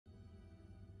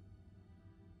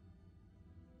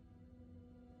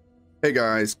Hey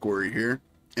guys, Corey here,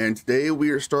 and today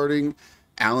we are starting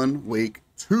Alan Wake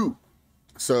 2.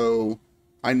 So,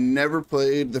 I never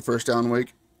played the first Alan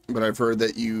Wake, but I've heard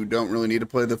that you don't really need to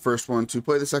play the first one to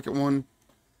play the second one,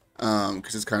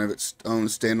 because it's kind of its own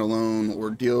standalone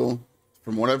ordeal.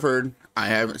 From what I've heard, I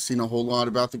haven't seen a whole lot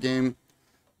about the game,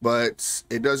 but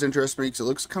it does interest me because it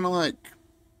looks kind of like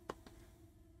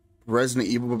Resident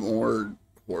Evil, but more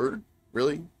horror,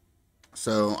 really.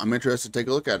 So I'm interested to take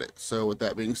a look at it. So with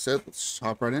that being said, let's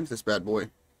hop right into this bad boy.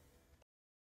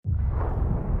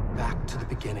 Back to the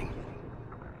beginning.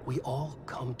 We all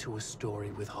come to a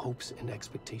story with hopes and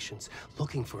expectations,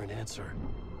 looking for an answer.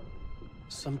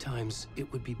 Sometimes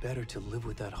it would be better to live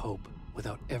with that hope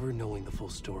without ever knowing the full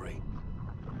story.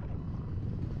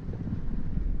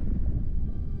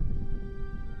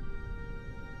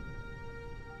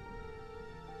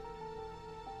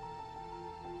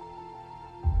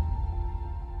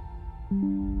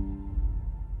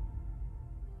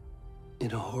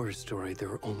 In a horror story, there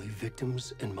are only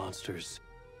victims and monsters.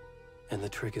 And the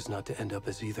trick is not to end up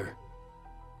as either.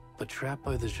 But trapped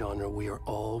by the genre, we are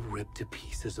all ripped to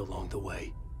pieces along the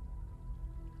way.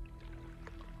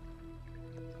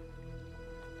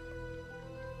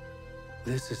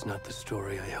 This is not the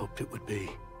story I hoped it would be.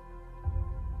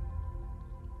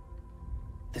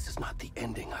 This is not the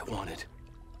ending I wanted.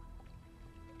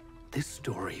 This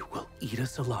story will eat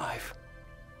us alive.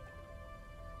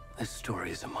 This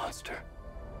story is a monster.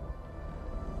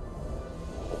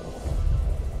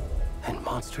 And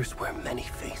monsters wear many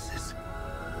faces.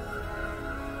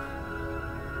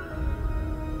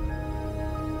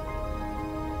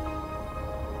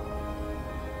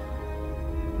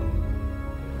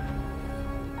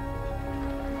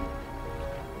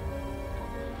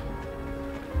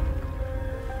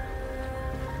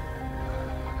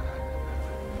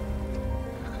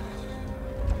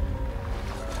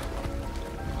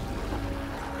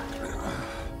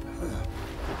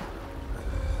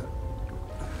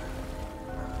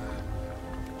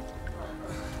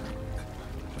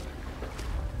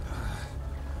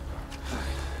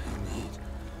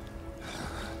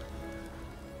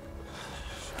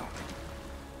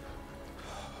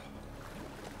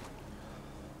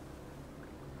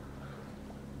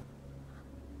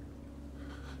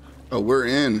 Oh, we're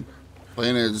in.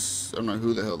 Playing as, I don't know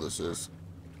who the hell this is.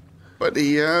 But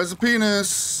he has a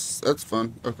penis. That's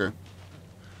fun. Okay.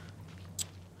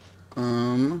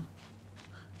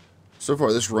 So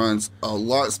far this runs a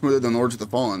lot smoother than Lords of the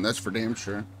Fallen. That's for damn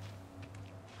sure.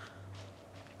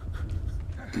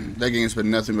 That game's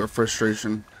been nothing but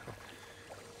frustration.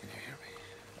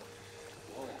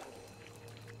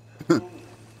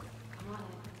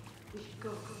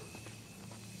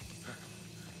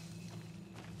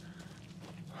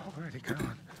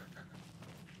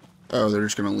 Oh, they're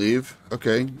just gonna leave?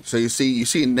 Okay. So you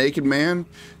see a naked man and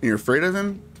you're afraid of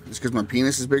him? It's because my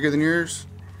penis is bigger than yours?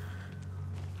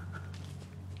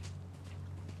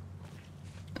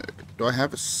 Do I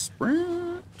have a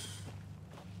sprint?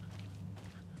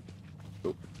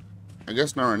 Oh, I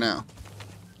guess not right now.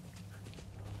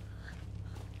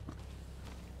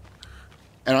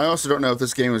 And I also don't know if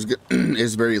this game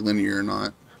is very linear or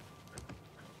not.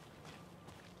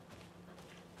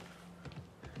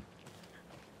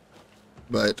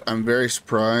 But I'm very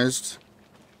surprised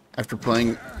after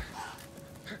playing.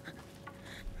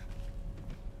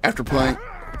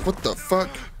 What the fuck?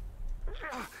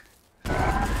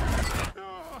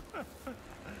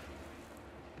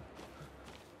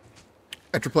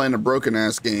 After playing a broken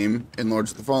ass game in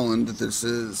Lords of the Fallen, that this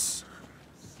is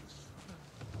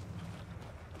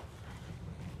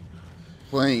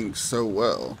playing so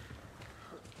well.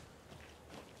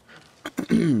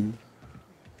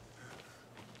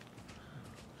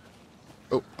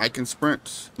 Oh, I can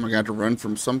sprint. Am I going to have to run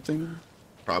from something?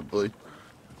 Probably.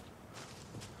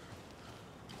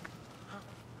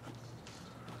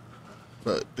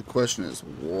 But the question is,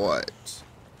 what?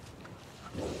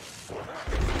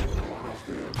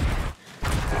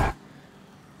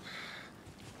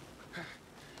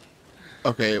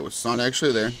 Okay, it was not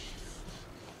actually there.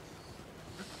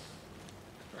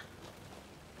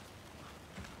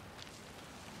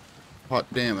 Hot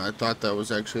damn, I thought that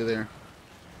was actually there.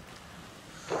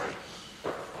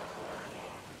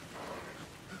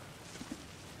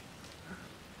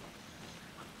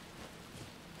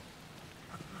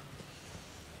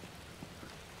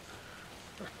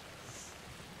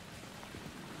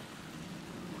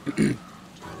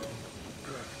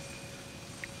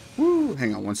 Woo,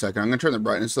 hang on one second. I'm gonna turn the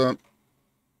brightness up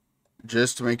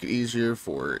just to make it easier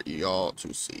for y'all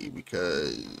to see,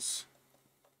 because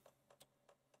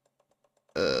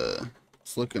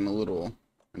it's looking a little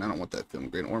And I don't want that film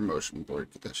grain or motion blur.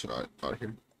 Get that shit out of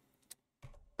here.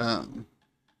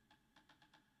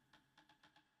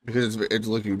 Because it's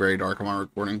looking very dark on my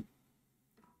recording.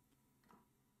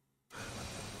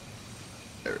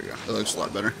 There we go. It looks a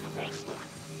lot better.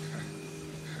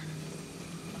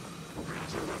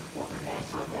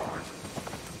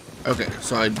 Okay,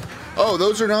 so oh,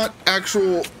 those are not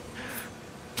actual.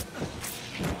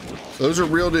 Those are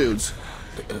real dudes.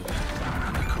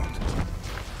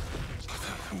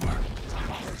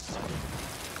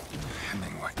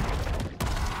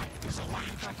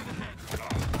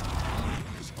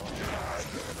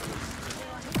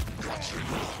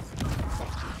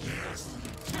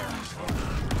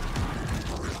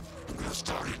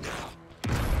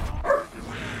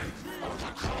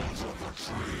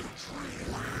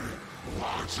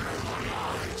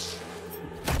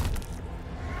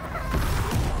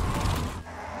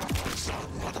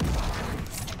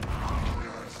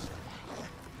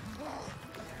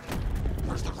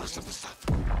 Where's the rest of the stuff?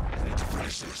 I need to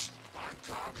finish this. I'm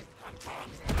coming.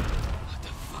 What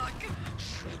the fuck?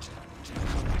 Shit.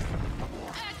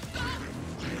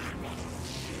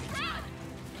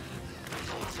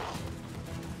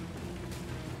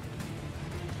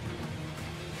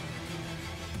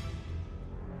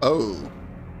 Oh.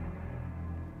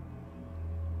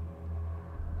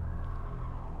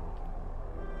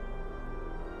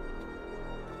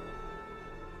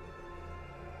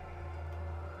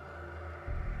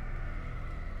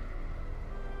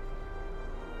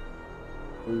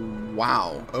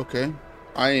 Wow. Okay.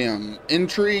 I am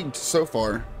intrigued so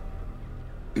far.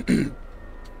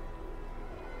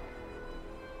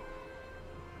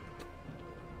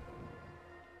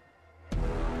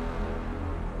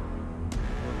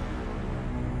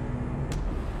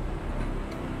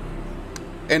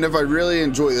 And if I really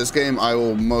enjoy this game, I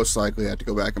will most likely have to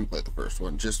go back and play the first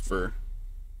one just for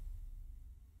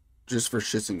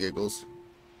shits and giggles.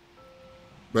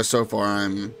 But so far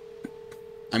I'm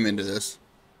into this.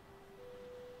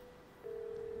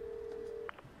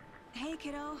 Hey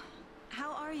kiddo,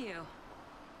 how are you?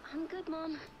 I'm good,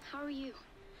 Mom. How are you?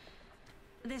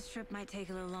 This trip might take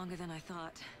a little longer than I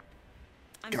thought.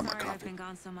 I'm Got my sorry I've coffee. been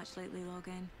gone so much lately,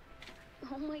 Logan.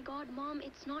 Oh my god, Mom,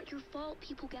 it's not your fault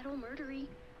people get all murdery.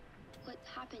 What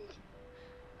happened?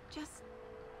 Just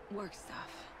work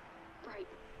stuff. Right.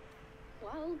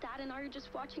 Well, Dad and I are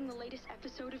just watching the latest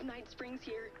episode of Night Springs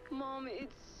here. Mom,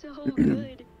 it's so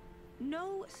good.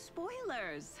 No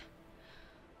spoilers.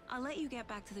 I'll let you get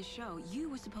back to the show. You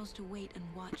were supposed to wait and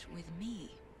watch with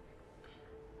me.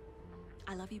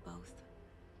 I love you both.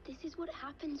 This is what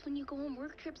happens when you go on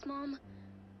work trips, Mom.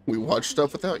 We watch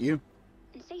stuff without you.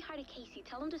 And say hi to Casey.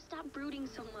 Tell him to stop brooding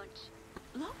so much.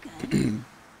 Logan?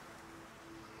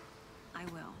 I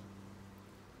will.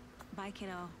 Bye,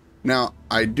 kiddo. Now,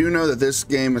 I do know that this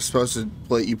game is supposed to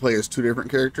play, you play as two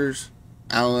different characters.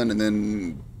 Alan, and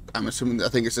then I'm assuming, I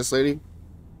think it's this lady.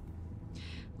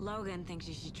 Logan thinks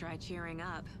you should try cheering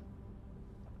up.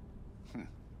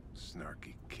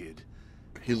 Snarky kid.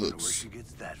 He Wonder where looks she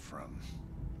gets that from.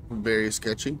 very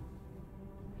sketchy.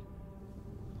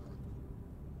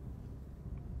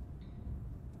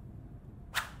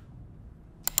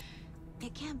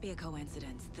 It can't be a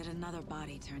coincidence that another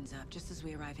body turns up just as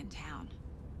we arrive in town.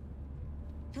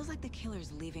 Feels like the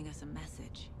killer's leaving us a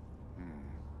message.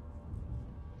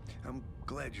 I'm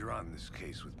glad you're on this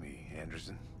case with me,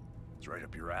 Anderson. It's right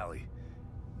up your alley.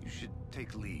 You should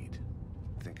take lead.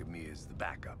 Think of me as the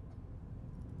backup.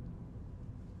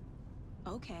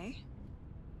 Okay.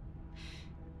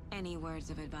 Any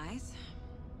words of advice?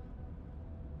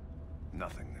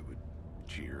 Nothing that would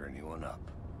cheer anyone up.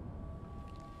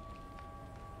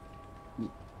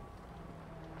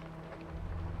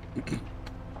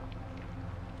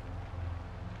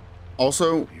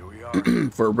 Also, Here we are.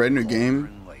 for a brand new game,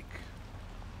 Cauldron Lake.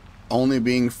 only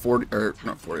being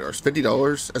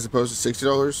 $50 as opposed to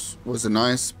 $60 was a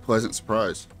nice, pleasant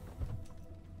surprise.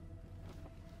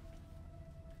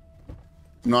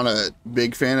 I'm not a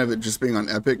big fan of it just being on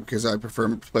Epic because I prefer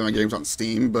to play my games on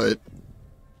Steam, but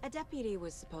A deputy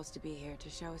was supposed to be here to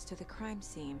show us to the crime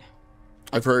scene.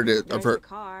 I've heard it. There's I've heard the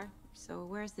car, so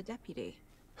where's the deputy?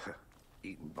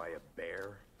 Eaten by a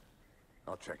bear?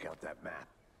 I'll check out that map.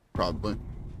 probably.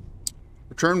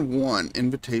 Return 1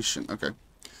 invitation. Okay.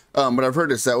 But I've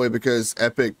heard it's that way because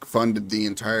Epic funded the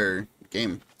entire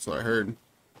game. That's what I heard.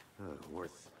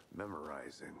 Worth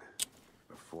memorizing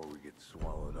before we get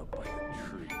swallowed up by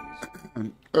the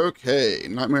trees. Okay,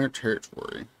 Nightmare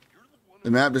Territory.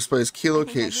 The map displays key I think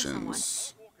I hear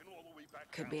locations.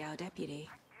 Could be our deputy.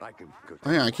 I can go.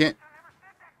 Oh yeah, I can't.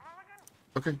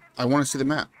 Okay, I want to see the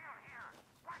map.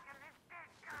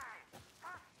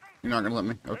 You're not gonna let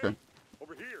me? Okay. Hey,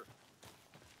 over here.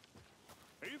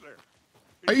 Hey there.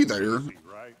 Hey It's there. Casey,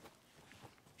 right?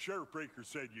 Sheriff Breaker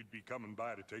said you'd be coming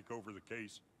by to take over the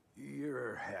case.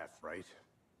 You're half right.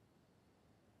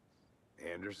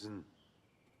 Anderson?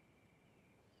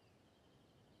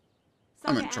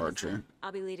 I'm in Saga charge Anderson. here.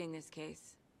 I'll be leading this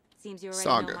case. Seems you already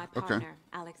Saga, know my okay. partner,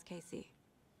 Alex Casey.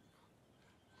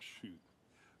 Shoot.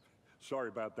 Sorry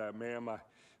about that, ma'am.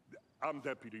 I'm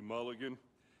Deputy Mulligan.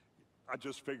 I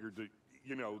just figured that,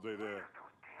 you know, that,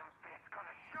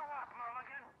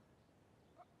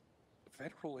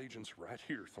 Federal agents right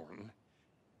here, Thornton.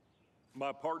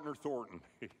 My partner, Thornton,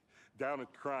 down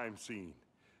at the crime scene.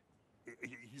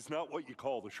 He's not what you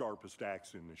call the sharpest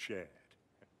axe in the shed.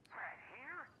 Right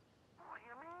here? What do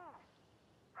you mean?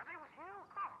 Are they with you?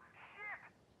 Oh, shit!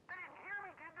 They didn't hear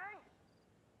me,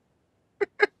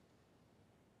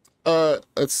 did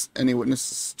they? Let's any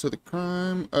witnesses to the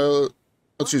crime.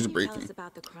 Let's use a What can you tell briefing. us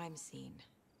about the crime scene?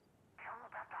 Tell them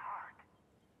about the heart.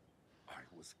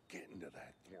 I was getting to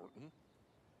that, Thornton.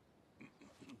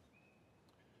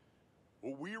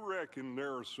 Well, we reckon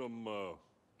there are some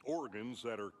organs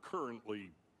that are currently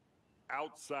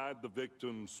outside the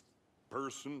victim's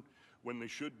person when they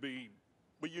should be,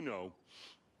 well, you know,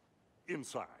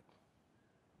 inside.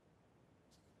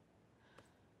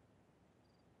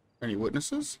 Any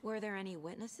witnesses? Were there any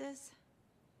witnesses?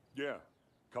 Yeah,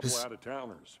 a couple Just-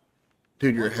 out-of-towners.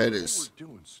 Dude, your What head they is were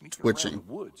doing sneaking twitching. around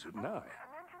the woods at night.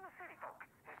 Mention the city folk.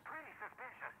 It's pretty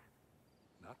suspicious.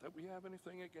 Not that we have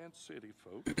anything against city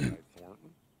folk, right,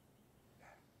 Thornton?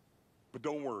 But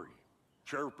don't worry.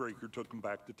 Sheriff Breaker took them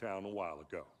back to town a while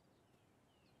ago.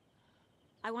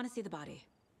 I want to see the body.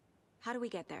 How do we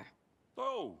get there?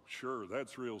 Oh, sure,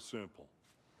 that's real simple.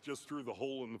 Just through the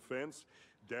hole in the fence,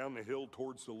 down the hill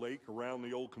towards the lake, around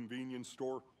the old convenience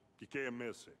store. You can't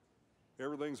miss it.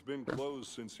 Everything's been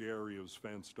closed since the area was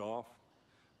fenced off.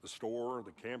 The store,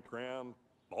 the campground,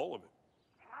 all of it.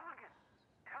 Mulligan,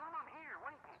 tell them I'm here,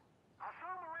 waiting. I'll show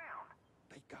them around.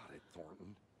 They got it,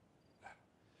 Thornton.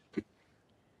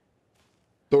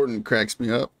 Thornton cracks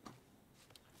me up.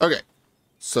 Okay,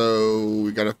 so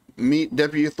we gotta meet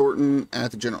Deputy Thornton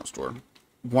at the general store.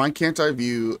 Why can't I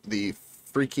view the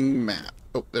freaking map?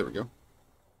 Oh, there we go.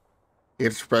 You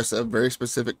have to press a very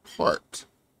specific part.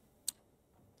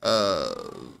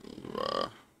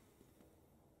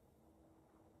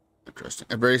 Interesting.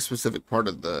 A very specific part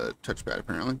of the touchpad,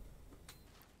 apparently.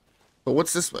 But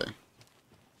what's this way?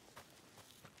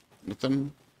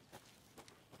 Nothing.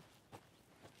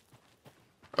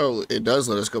 Oh, it does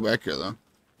let us go back here, though.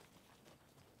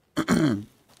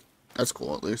 That's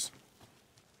cool, at least.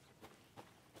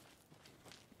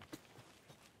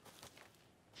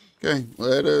 Okay,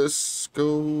 let us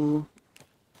go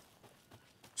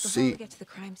Before see. we get to the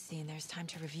crime scene, there's time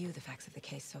to review the facts of the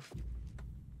case so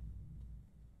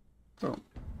Oh,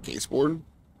 case board.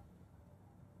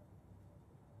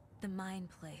 The Mind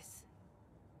Place.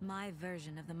 My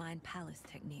version of the Mind Palace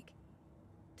technique.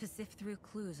 To sift through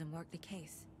clues and work the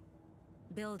case.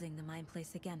 Building the Mind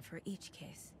Place again for each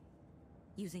case.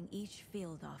 Using each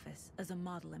field office as a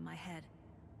model in my head.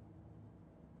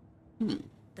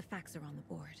 The facts are on the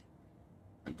board.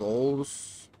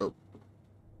 Goals. Oh,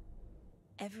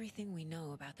 Everything we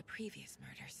know about the previous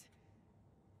murders.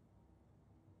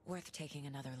 Worth taking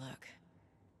another look.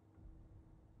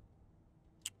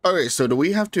 okay. So do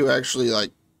we have to actually like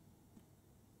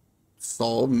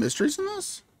solve mysteries in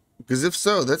this? Because if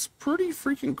so, that's pretty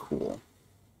freaking cool.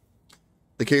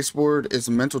 The case board is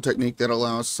a mental technique that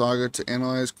allows Saga to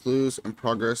analyze clues and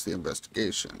progress the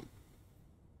investigation.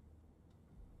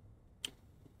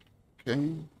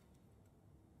 Okay.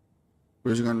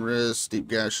 Bruising on wrist, deep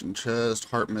gash in chest,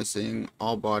 heart missing,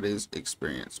 all bodies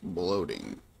experience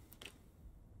bloating.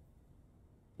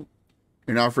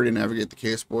 You're now free to navigate the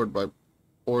case board by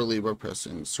orally by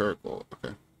pressing circle.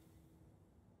 Okay.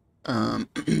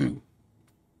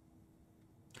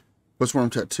 Postmortem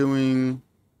tattooing.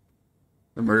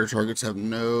 The murder targets have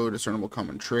no discernible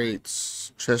common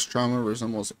traits. Chest trauma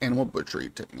resembles animal butchery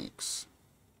techniques.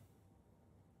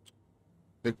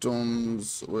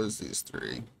 Victims was these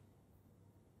three.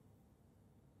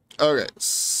 Okay,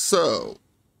 so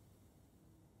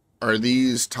are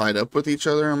these tied up with each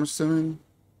other, I'm assuming?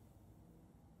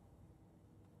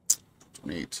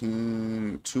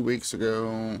 2018, 2 weeks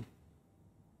ago,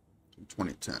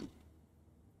 2010.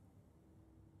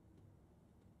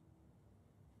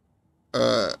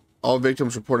 All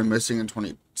victims reported missing in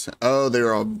 2010. Oh, they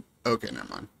were all... Okay, never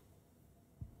mind.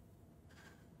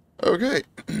 Okay.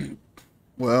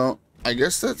 Well, I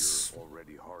guess that's...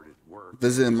 Already hard at work.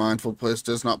 Visiting mindful place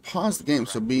does not pause the game,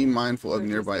 so be mindful of We're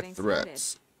just nearby getting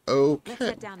threats. Let's Okay.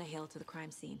 head down a hill to the crime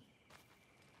scene.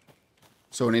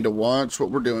 So we need to watch what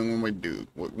we're doing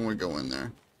when we go in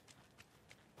there.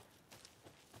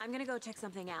 I'm gonna go check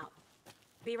something out.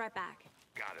 Be right back.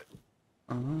 Got it.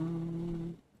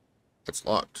 It's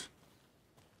locked.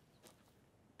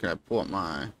 Can I pull up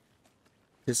my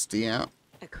history out?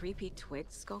 A creepy twig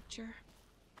sculpture?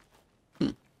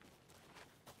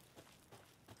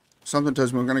 Something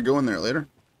tells me we're gonna go in there later.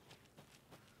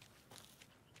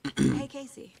 Hey,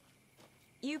 Casey.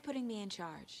 You putting me in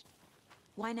charge.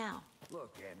 Why now?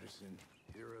 Look, Anderson,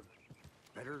 you're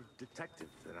a better detective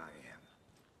than I am.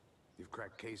 You've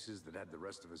cracked cases that had the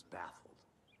rest of us baffled.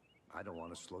 I don't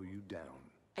want to slow you down.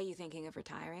 Are you thinking of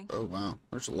retiring? Oh wow,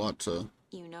 there's a lot to.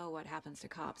 You know what happens to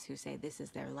cops who say this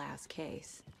is their last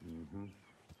case. Mm-hmm.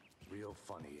 Real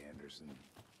funny, Anderson.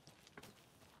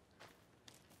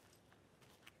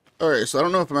 Alright, so I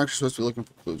don't know if I'm actually supposed to be looking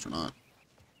for clues or not.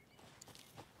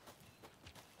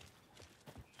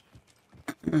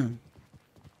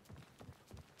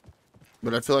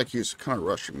 But I feel like he's kind of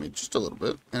rushing me just a little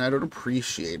bit, and I don't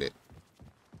appreciate it.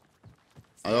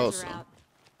 Stairs are also. out.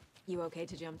 You okay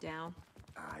to jump down?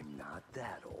 I'm not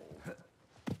that old.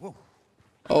 Whoa.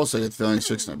 I also get the feeling he's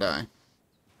fixing to die.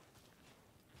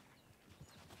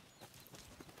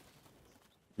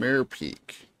 Mare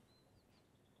Peak.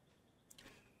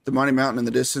 The mighty mountain in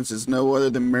the distance is no other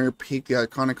than Mare Peak, the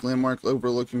iconic landmark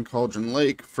overlooking Cauldron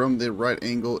Lake. From the right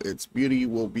angle, its beauty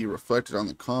will be reflected on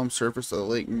the calm surface of the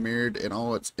lake, mirrored in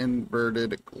all its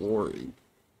inverted glory.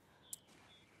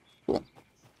 Cool.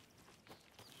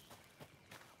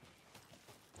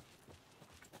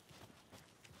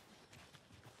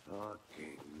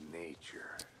 Fucking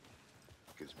nature.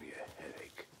 Gives me a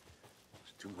headache.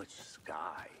 There's too much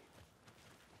sky.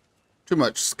 Too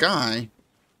much sky?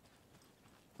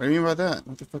 What do you mean by that?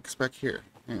 What the fuck is back here?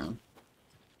 Hang on.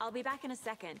 I'll be back in a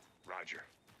second. Roger.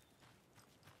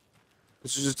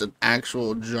 This is just an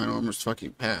actual ginormous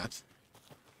fucking path.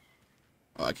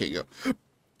 Oh, I can't go. Oh,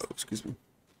 excuse me.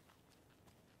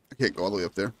 I can't go all the way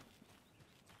up there.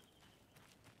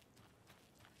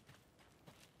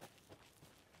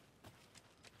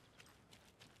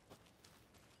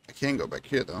 I can go back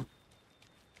here, though.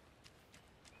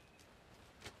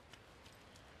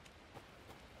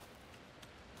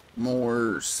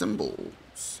 More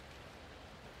symbols.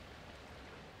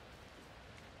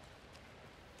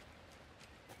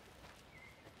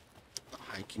 The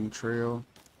hiking trail.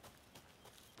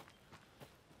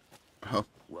 Oh.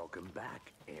 Welcome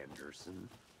back, Anderson.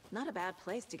 Not a bad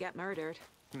place to get murdered.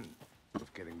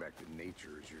 If getting back to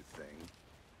nature is your thing.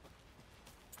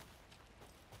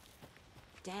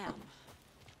 Damn.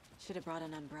 Should have brought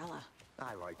an umbrella.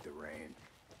 I like the rain.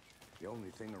 The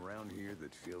only thing around here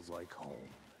that feels like home.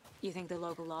 You think the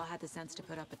local law had the sense to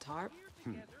put up a tarp?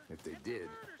 If they did,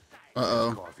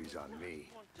 Uh-oh. coffee's on me.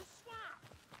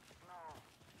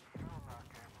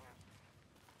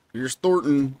 Here's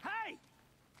Thornton. Hey!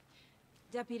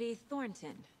 Deputy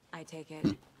Thornton, I take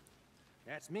it.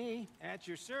 That's me, at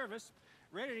your service,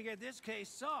 ready to get this case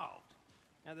solved.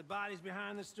 Now the body's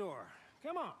behind the store.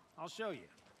 Come on, I'll show you.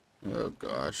 Oh,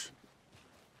 gosh.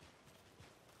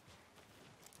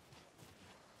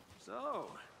 So,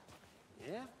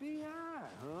 FBI,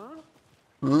 huh?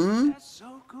 Huh? That's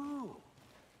so cool.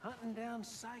 Hunting down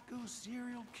psycho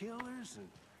serial killers and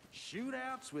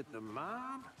shootouts with the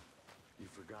mob. You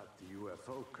forgot the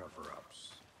UFO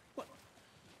cover-ups. What?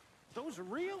 Those are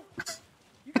real?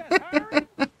 You guys hiring?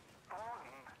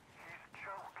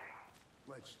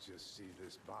 Let's just see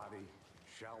this body,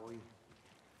 shall we?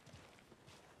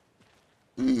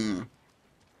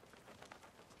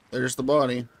 There's the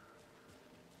body.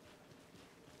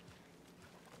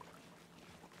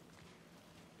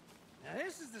 Now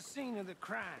this is the scene of the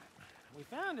crime. We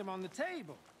found him on the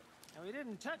table. Now he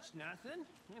didn't touch nothing,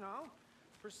 you know,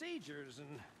 procedures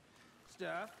and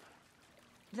stuff.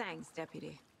 Thanks,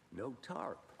 Deputy. No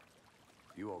tarp.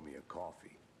 You owe me a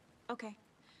coffee. Okay,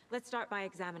 let's start by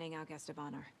examining our guest of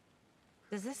honor.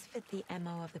 Does this fit the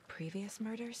MO of the previous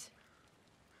murders?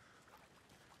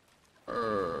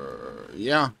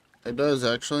 Yeah, it does,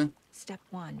 actually. Step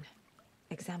 1.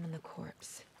 Examine the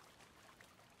corpse.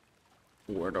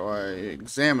 Where do I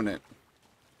examine it?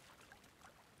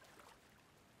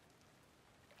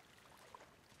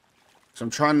 So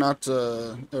I'm trying not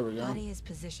to... There we go. Body is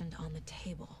positioned on the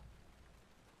table.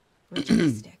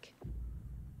 Ritualistic.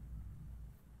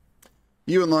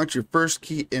 You unlocked your first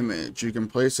key image. You can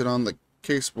place it on the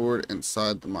caseboard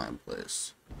inside the mine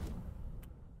place.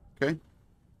 Okay.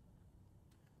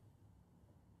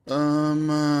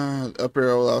 Up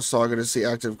arrow allows Saga to see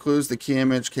active clues. The key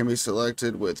image can be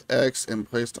selected with X and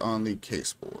placed on the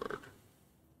caseboard.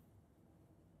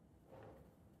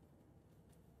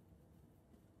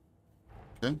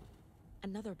 Okay.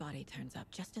 Another body turns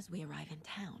up just as we arrive in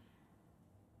town.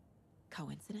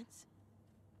 Coincidence?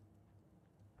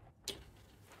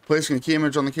 Placing a key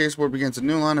image on the caseboard begins a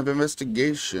new line of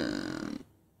investigation.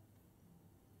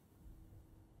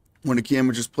 When a key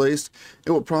image is placed,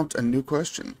 it will prompt a new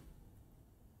question.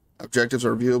 Objectives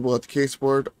are viewable at the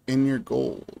caseboard in your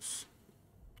goals.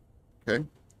 Okay.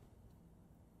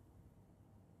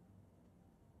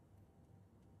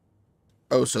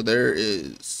 Oh, so there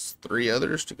is 3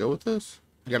 others to go with this?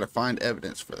 I gotta find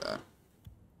evidence for that.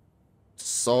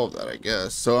 Solve that, I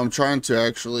guess. So I'm trying to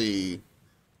actually...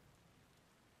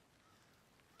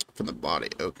 From the body,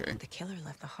 okay. The killer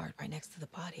left the heart right next to the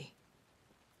body.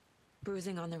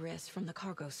 Bruising on the wrist from the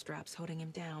cargo straps holding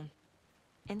him down.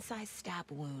 Inside stab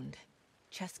wound.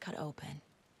 Chest cut open.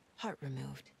 Heart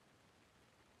removed.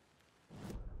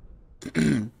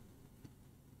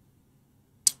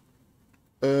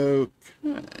 Okay.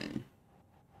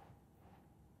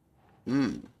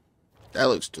 That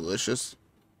looks delicious.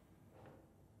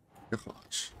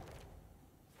 Gosh.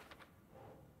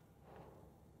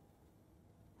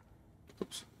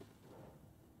 Oops.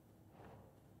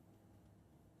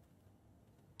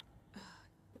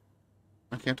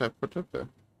 Why can't I put it up there?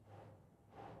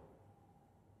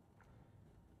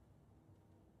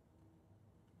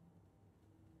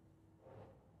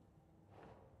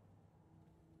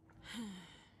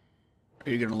 Are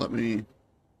you gonna let me?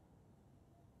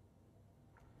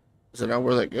 Is that not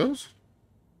where that goes?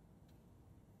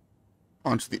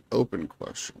 Onto the open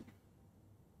question.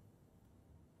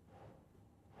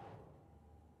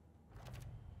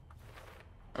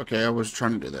 Okay, I was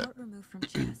trying to do that. Heart removed from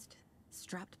chest,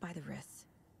 strapped by the wrists.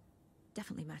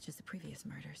 Definitely matches the previous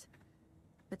murders.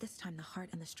 But this time the heart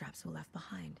and the straps were left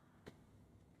behind.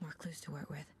 More clues to work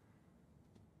with.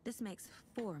 This makes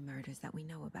 4 murders that we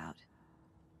know about.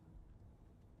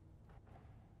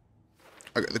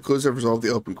 Okay, the clues have resolved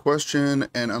the open question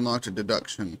and unlocked a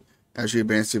deduction. As you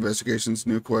advance the investigations,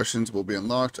 new questions will be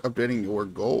unlocked, updating your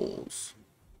goals.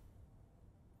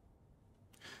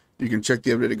 You can check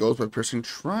the updated goals by pressing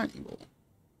triangle.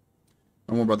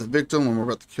 One more about the victim, one more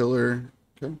about the killer.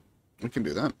 Okay, we can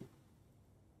do that.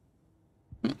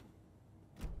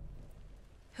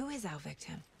 Who is our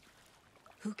victim?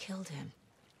 Who killed him?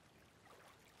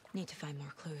 Need to find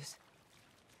more clues.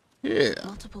 Yeah.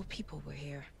 Multiple people were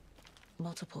here.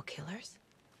 Multiple killers?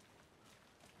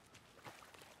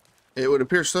 It would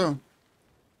appear so.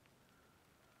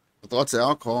 With lots of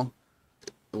alcohol,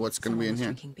 what's going to be in here?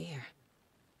 Drinking beer.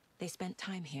 They spent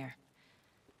time here,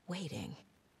 waiting.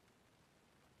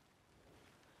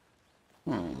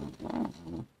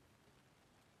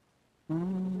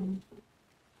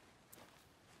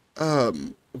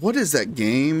 What is that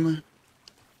game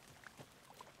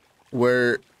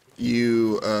where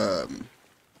you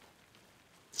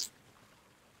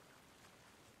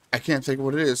I can't think of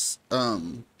what it is.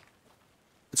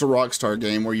 It's a Rockstar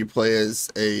game where you play as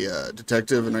a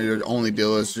detective, and your only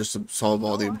deal is just to solve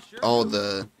all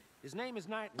the. His name is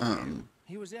Nightingale.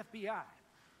 He was FBI.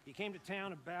 He came to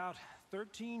town about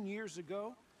 13 years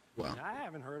ago. Wow. And I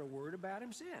haven't heard a word about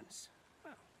him since.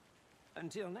 Well,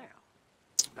 until now.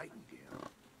 Nightingale.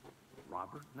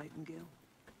 Robert Nightingale?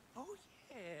 Oh,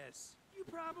 yes. You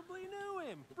probably knew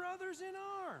him. Brothers in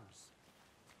arms.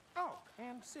 Oh,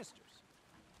 and sisters.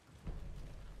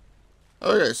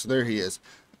 Okay, so there he is.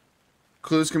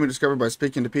 Clues can be discovered by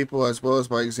speaking to people as well as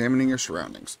by examining your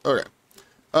surroundings. Okay.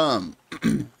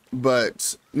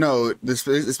 But no, this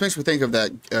makes me think of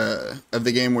that of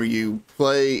the game where you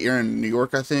play. You're in New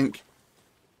York, I think,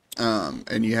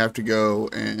 and you have to go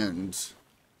and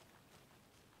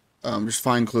just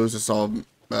find clues to solve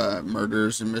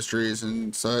murders and mysteries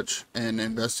and such, and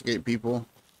investigate people.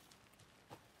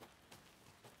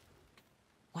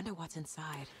 Wonder what's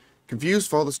inside. Confused,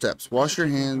 follow the steps. Wash your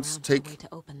hands. Take to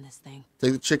open this thing.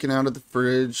 the chicken out of the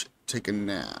fridge. Take a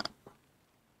nap.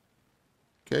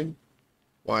 Okay.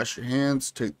 Wash your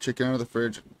hands. Take the chicken out of the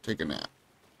fridge. Take a nap.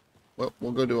 Well,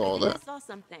 we'll go do all that. I saw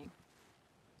something.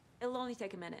 It'll only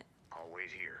take a minute. I'll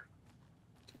wait here.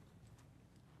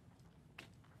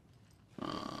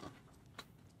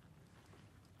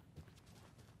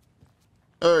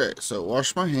 Alright, so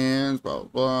wash my hands, blah, blah,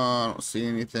 blah. I don't see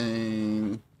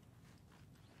anything.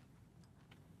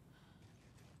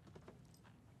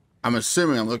 I'm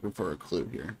assuming I'm looking for a clue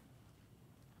here.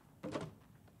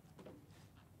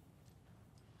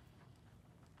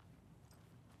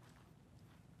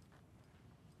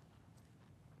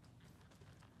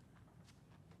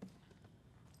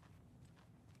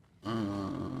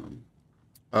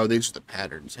 Oh, these are the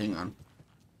patterns. Hang on.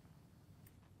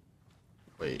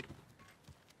 Wait.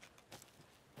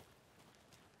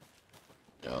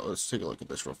 Yeah, let's take a look at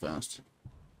this real fast.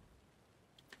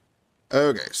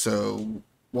 Okay, so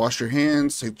wash your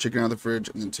hands, take the chicken out of the fridge,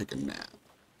 and then take a nap.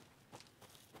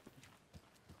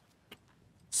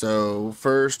 So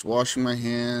first, washing my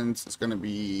hands, it's going to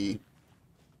be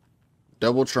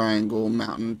double triangle,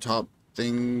 mountaintop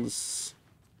things.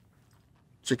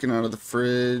 Chicken out of the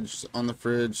fridge, on the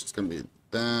fridge, it's going to be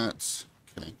that.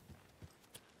 Okay.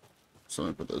 So let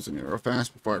me put those in here real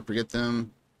fast before I forget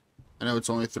them. I know it's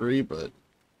only 3, but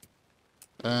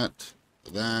that,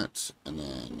 and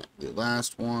then the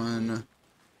last one,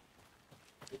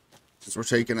 since we're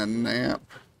taking a nap,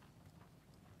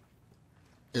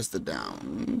 is the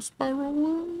down spiral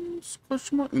ones?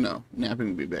 Question mark? No, napping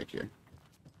will be back here.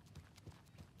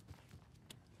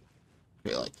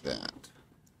 Okay, like that.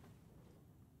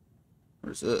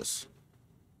 Where's this?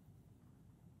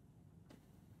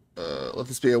 Let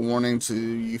this be a warning to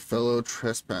you fellow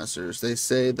trespassers. They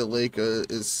say the lake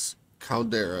is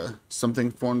caldera, something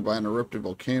formed by an erupted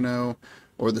volcano,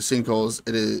 or the sinkholes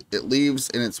it leaves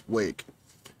in its wake.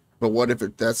 But what if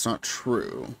that's not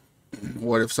true?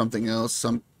 What if something else,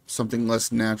 something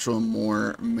less natural and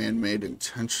more man-made,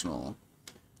 intentional?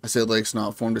 I said the lake's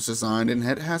not formed as designed, and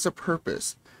it has a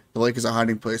purpose. The lake is a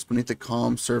hiding place. Beneath the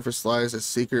calm surface lies a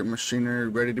secret machinery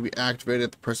ready to be activated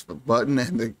at the press of a button,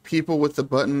 and the people with the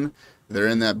button, they're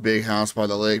in that big house by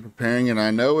the lake preparing, and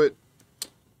I know it.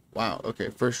 Wow, okay,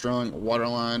 first drawing, a water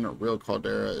line, a real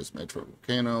caldera is made for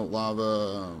volcano,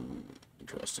 lava,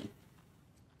 interesting.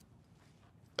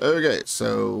 Okay,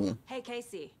 so... Hey,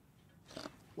 Casey.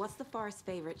 What's the far's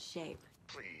favorite shape?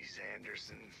 Please,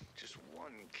 Anderson, just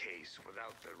one case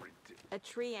without the A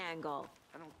triangle.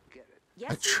 I don't get it.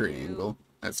 Yes, a you triangle. do.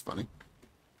 That's funny.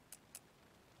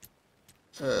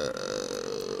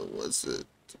 Was it?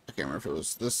 I can't remember if it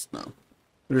was this. No.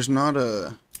 There's not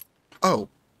a... Oh.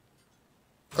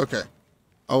 Okay.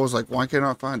 I was like, why can't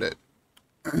I find it?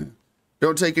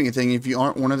 Don't take anything if you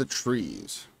aren't one of the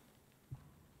trees.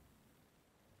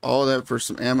 All that for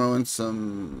some ammo and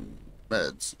some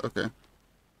beds. Okay.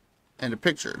 And a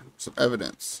picture. Some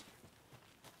evidence.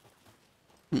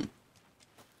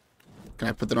 Can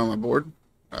I put that on my board?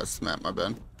 That's the map, my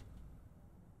bad.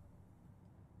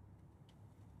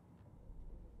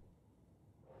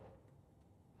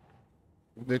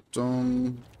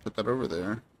 Victim. Put that over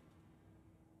there.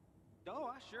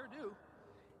 Oh, I sure do.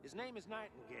 His name is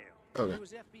Nightingale. Okay. He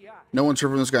was FBI. No one's heard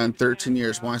from this guy in 13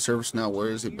 years. Why service now?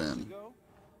 Where has he been?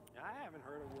 I haven't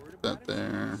heard a word That about there.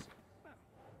 him since,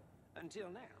 well, until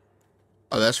now.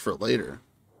 Oh, that's for later.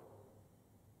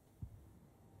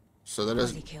 So that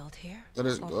Was he doesn't killed here? that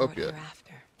doesn't or go up brought yet. here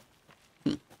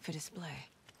after? For display.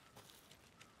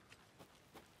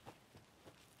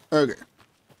 Okay.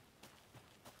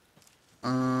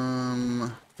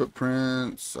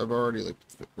 Footprints. I've already looked at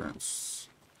the footprints.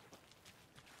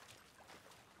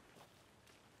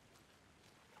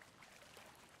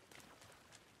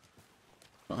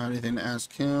 Don't have anything to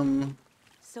ask him.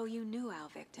 So you knew our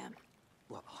victim.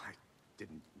 Well, I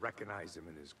didn't recognize him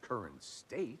in his current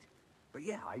state. But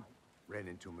yeah, I ran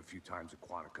into him a few times at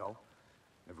Quantico.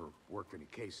 Never worked any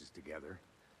cases together.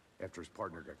 After his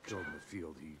partner got killed in the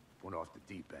field, he went off the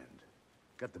deep end.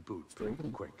 Got the boot pretty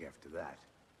quick after that.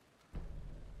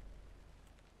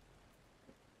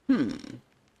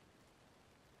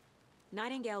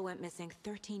 Nightingale went missing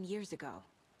 13 years ago.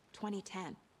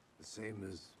 2010. The same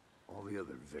as all the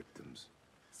other victims.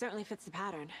 Certainly fits the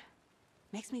pattern.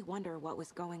 Makes me wonder what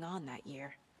was going on that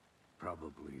year.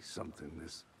 Probably something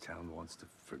this town wants to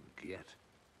forget.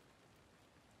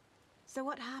 So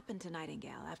what happened to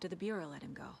Nightingale after the Bureau let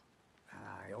him go?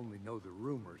 I only know the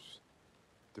rumors.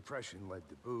 Depression led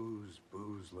to booze,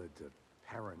 booze led to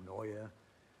paranoia.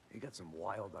 He got some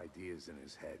wild ideas in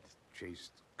his head,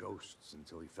 chased ghosts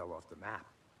until he fell off the map.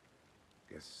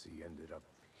 Guess he ended up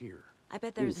here, I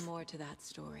bet there's more to that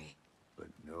story. but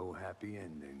no happy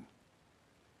ending.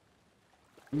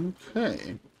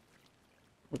 Okay.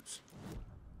 Oops.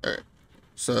 Alright.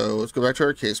 So let's go back to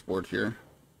our case board here.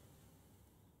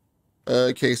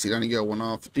 Casey, Nightingale went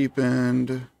off the deep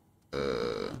end.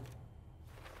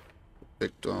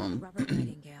 Victim. Robert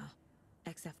Nightingale,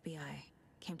 ex-FBI,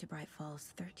 came to Bright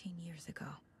Falls 13 years ago.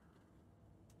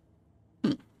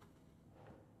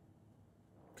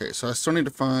 Okay, so I still need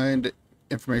to find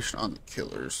information on the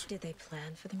killers. Did they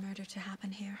plan for the murder to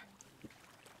happen here?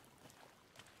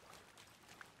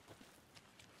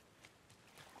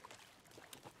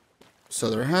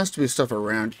 So there has to be stuff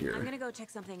around I'm here. gonna go check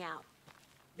something out.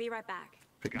 Be right back.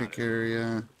 Picnic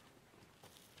area.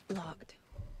 Locked.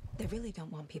 They really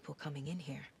don't want people coming in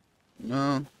here.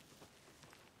 No.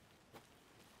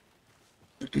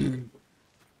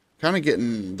 Kind of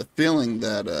getting the feeling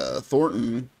that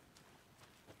Thornton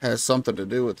has something to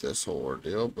do with this whole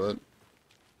ordeal, but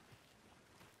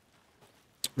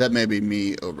that may be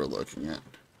me overlooking it.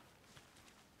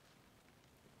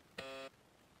 Let's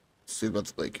see about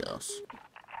the lake house.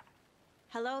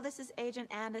 Hello, this is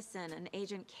Agent Anderson and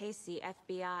Agent Casey,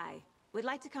 FBI. We'd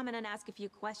like to come in and ask a few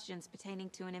questions pertaining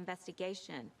to an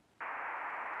investigation.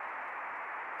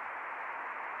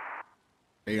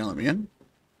 Are you gonna let me in?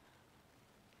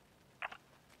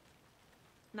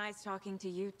 Nice talking to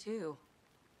you, too.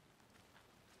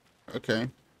 Okay.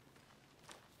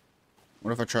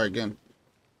 What if I try again?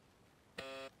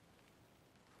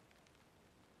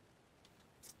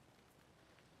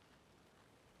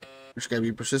 Just gotta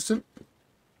be persistent?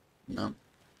 No.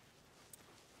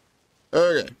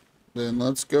 Okay. Then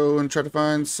let's go and try to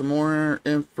find some more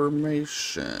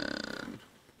information.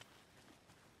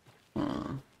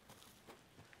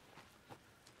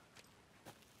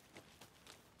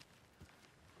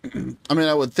 I mean,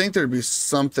 I would think there'd be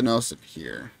something else in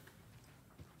here.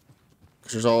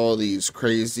 Because there's all these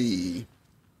crazy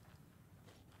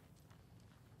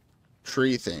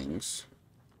tree things.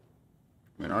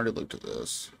 I mean, I already looked at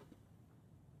this.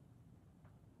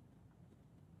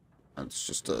 That's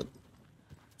just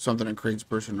something a crazy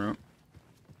person wrote.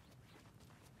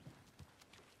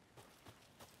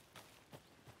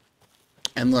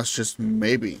 Unless just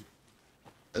maybe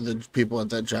the people at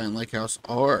that giant lake house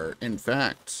are, in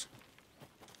fact,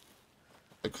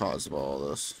 the cause of all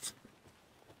this.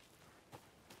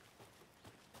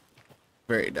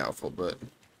 Very doubtful, but...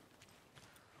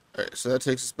 Alright, so that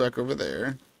takes us back over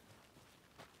there.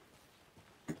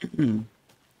 So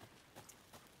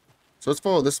let's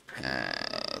follow this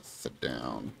path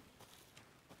down.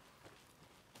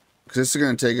 Because this is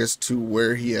going to take us to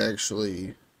where he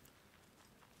actually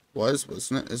was,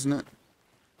 wasn't it? Isn't it?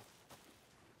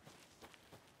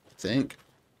 I think.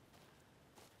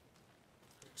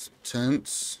 Some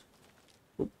tents.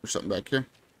 Oh, there's something back here.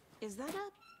 Is that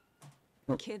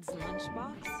Oh. a kid's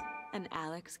lunchbox? An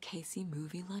Alex Casey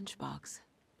movie lunchbox.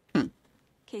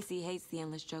 Casey hates the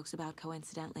endless jokes about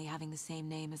coincidentally having the same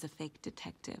name as a fake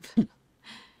detective.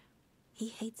 He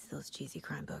hates those cheesy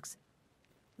crime books,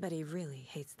 but he really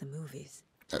hates the movies.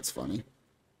 That's funny.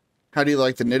 How do you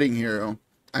like the knitting hero?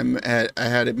 I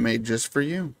had it made just for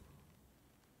you.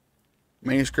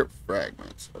 Manuscript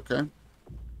fragments, okay.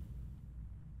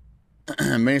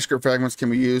 Manuscript fragments can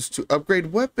be used to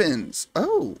upgrade weapons.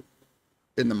 Oh,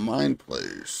 in the mine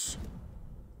place.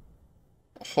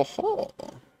 Ho ho.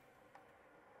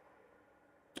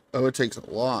 Oh, it takes a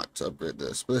lot to upgrade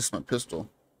this, but this is my pistol.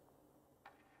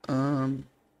 Land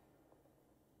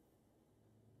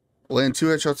 2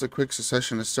 headshots in quick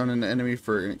succession to stun an enemy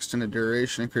for an extended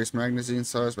duration. Increase magazine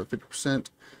size by 50%.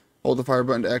 Hold the fire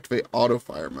button to activate auto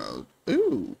fire mode.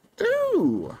 Ooh.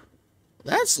 Ooh.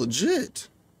 That's legit.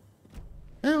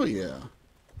 Hell yeah.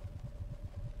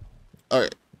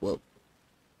 Alright, well.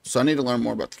 So I need to learn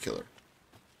more about the killer.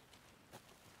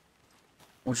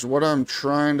 Which is what I'm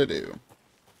trying to do.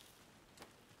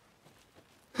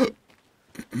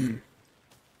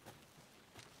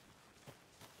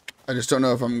 I just don't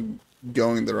know if I'm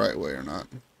going the right way or not.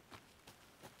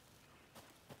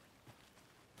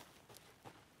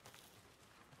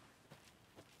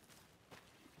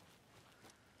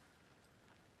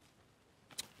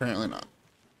 Apparently not.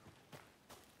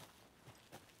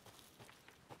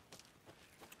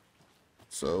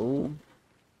 So,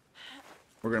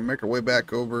 we're going to make our way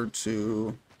back over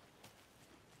to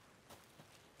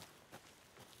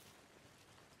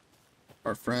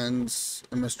our friends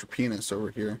and Mr. Penis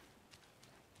over here.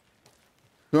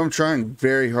 Who I'm trying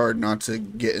very hard not to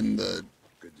get in the...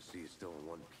 Good to see you still in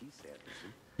one piece,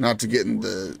 Anderson. Not to get in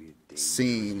the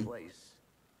scene. Place.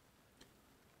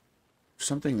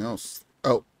 Something else.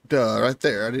 Oh, duh, right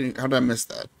there. How did I miss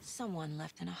that? Someone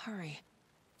left in a hurry.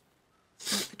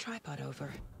 Knocked the tripod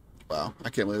over. Wow, I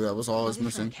can't believe that was all I was Was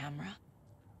it for a missing. camera?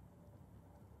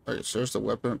 Alright, so there's the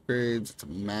weapon upgrades, it's a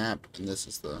map, and this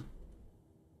is the...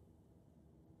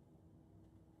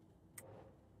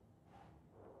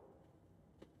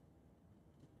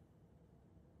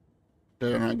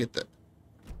 Did I not get that?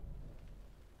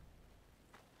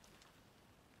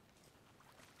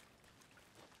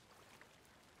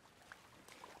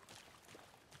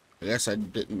 I guess I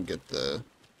didn't get the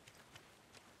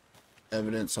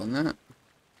evidence on that.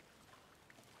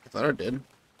 I thought I did.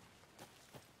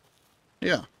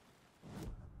 Yeah.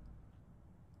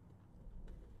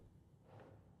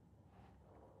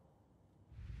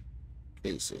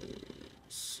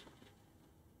 Cases.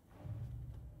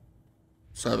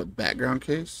 So I have a background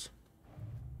case.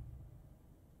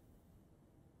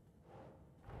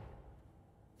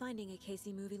 finding a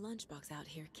Casey movie lunchbox out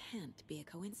here can't be a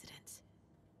coincidence.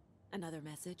 Another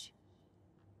message?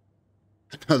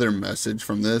 Another message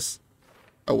from this?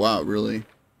 Oh, wow, really?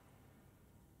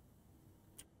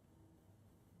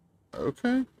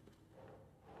 Okay.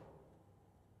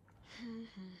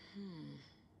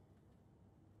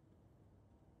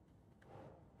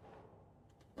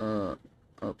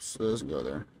 Oops, it doesn't go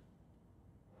there.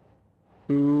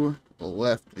 Who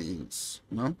left these?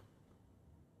 No?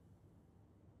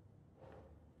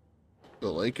 The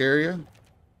lake area?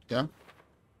 Yeah.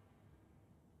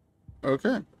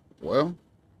 Okay. Well.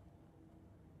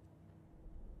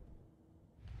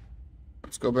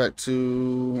 Let's go back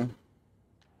to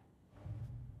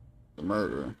the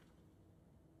murder.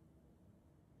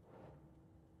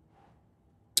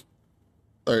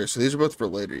 Alright, so these are both for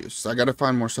later use. So I gotta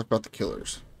find more stuff about the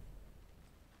killers.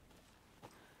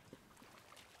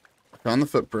 I found the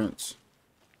footprints.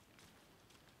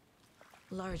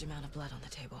 Large amount of blood on the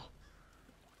table.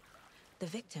 The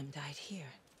victim died here.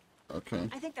 Okay.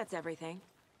 I think that's everything.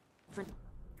 For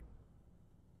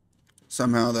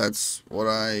Somehow that's what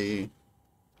I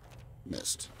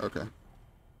missed. Okay.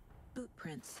 boot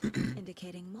prints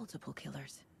indicating multiple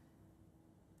killers.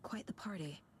 Quite the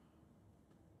party.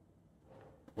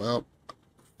 Well,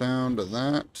 found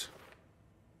that.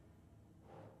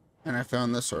 And I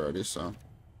found this already, so.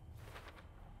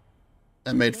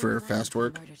 That made for fast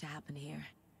work. Murder to happen here.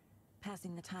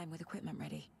 Passing the time with equipment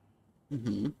ready.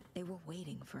 Mm-hmm. They were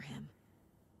waiting for him.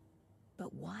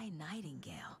 But why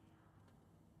Nightingale?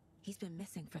 He's been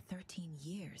missing for 13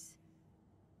 years.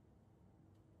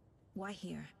 Why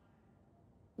here?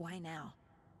 Why now?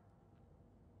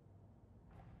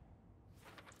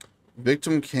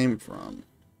 Victim came from.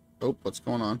 Oh, what's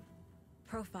going on?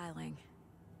 Profiling.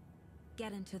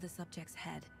 Get into the subject's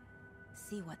head.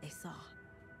 See what they saw.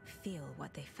 Feel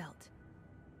what they felt.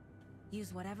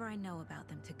 Use whatever I know about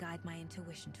them to guide my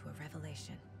intuition to a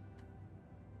revelation.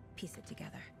 Piece it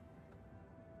together.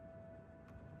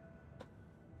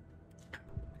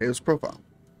 Okay, let's profile.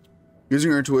 Using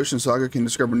your intuition, Saga can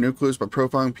discover new clues by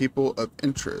profiling people of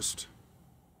interest.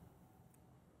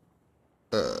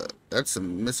 That's a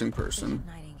missing person.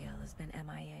 Nightingale has been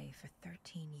MIA for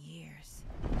 13 years.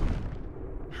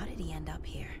 How did he end up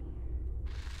here?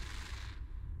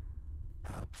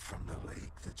 Up from the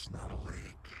lake that's not a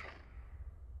lake.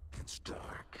 It's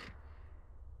dark.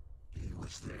 He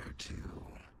was there too.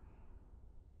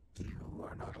 You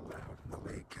are not allowed in the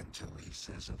lake until he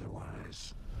says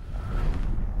otherwise.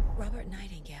 Robert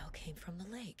Nightingale came from the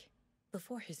lake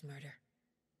before his murder.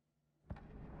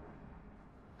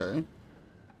 Okay.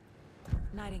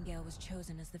 Nightingale was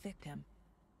chosen as the victim.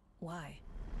 Why?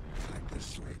 Like the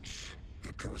switch,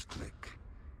 it goes click.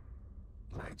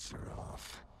 Lights are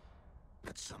off.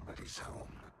 But somebody's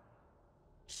home.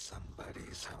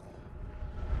 Somebody's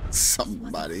home.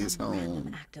 Somebody's Some random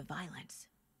home. act of violence.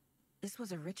 This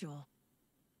was a ritual.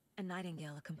 And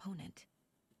Nightingale a component.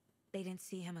 They didn't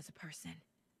see him as a person.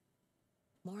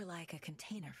 More like a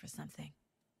container for something.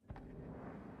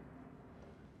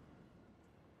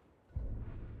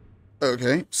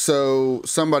 Okay, so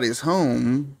somebody's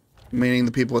home, meaning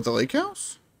the people at the lake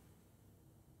house?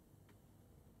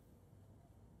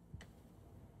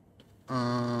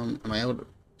 Am I able to...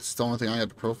 It's the only thing I had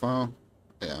to profile?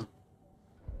 Yeah.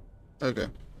 Okay.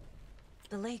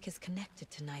 The lake is connected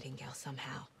to Nightingale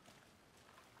somehow.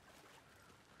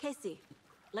 Casey,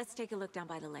 let's take a look down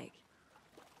by the lake.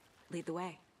 Lead the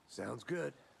way. Sounds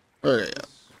good. Okay, yeah.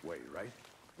 This way, right?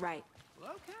 Right.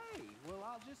 Well, okay. Well,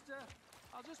 I'll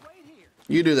just wait here.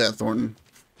 You do that, Thornton.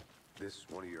 This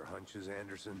one of your hunches,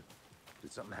 Anderson?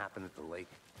 Did something happen at the lake?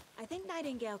 I think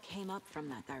Nightingale came up from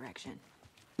that direction.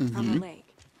 From the lake.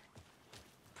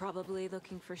 Probably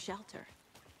looking for shelter.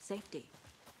 Safety.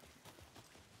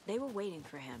 They were waiting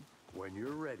for him. When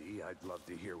you're ready, I'd love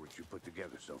to hear what you put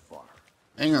together so far.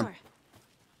 Hang on. Sure.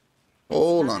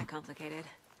 Hold Not on. that complicated.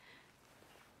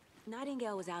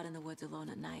 Nightingale was out in the woods alone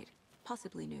at night,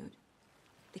 possibly nude.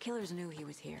 The killers knew he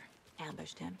was here,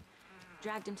 ambushed him,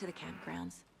 dragged him to the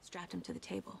campgrounds, strapped him to the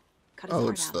table, cut his Oh,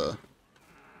 heart it's out. the...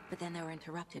 But then they were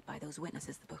interrupted by those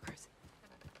witnesses, the Bookers.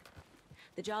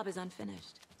 The job is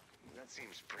unfinished. That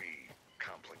seems pretty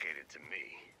complicated to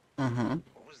me. Uh-huh.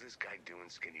 What was this guy doing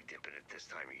skinny dipping at this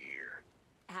time of year?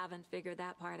 Haven't figured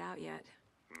that part out yet.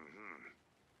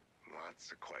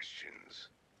 Lots of questions.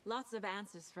 Lots of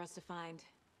answers for us to find.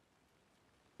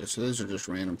 Yeah, so these are just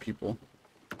random people.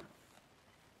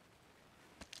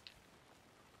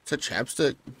 It's a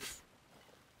chapstick.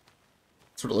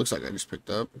 That's what it looks like I just picked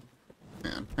up.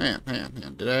 Man.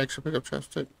 Did I actually pick up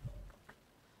chapstick?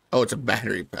 Oh, it's a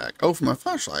battery pack. Oh, for my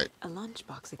flashlight. A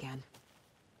lunchbox again.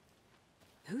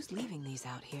 Who's leaving these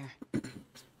out here?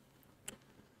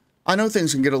 I know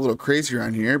things can get a little crazy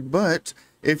around here, but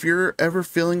if you're ever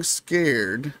feeling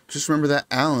scared, just remember that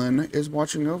Alan is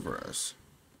watching over us.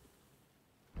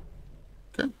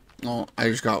 Okay. Well, I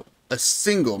just got a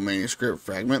single manuscript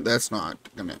fragment. That's not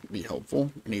going to be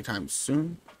helpful anytime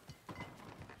soon.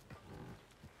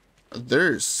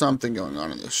 There's something going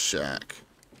on in this shack.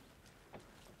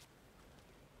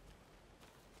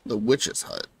 The witch's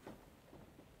hut.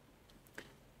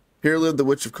 Here lived the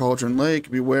witch of Cauldron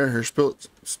Lake. Beware, her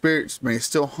spirits may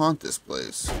still haunt this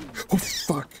place. Oh,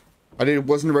 fuck. I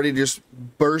wasn't ready to just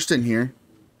burst in here.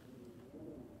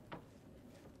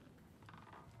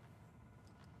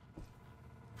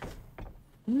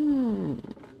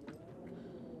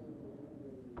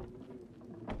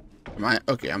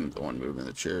 Okay, I'm the one moving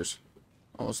the chairs.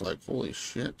 I was like, holy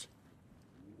shit.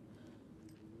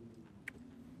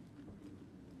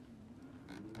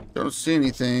 Don't see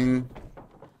anything.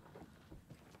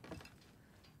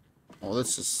 Oh,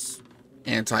 this is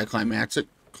anticlimactic.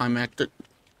 Climactic.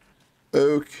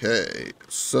 Okay,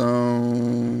 so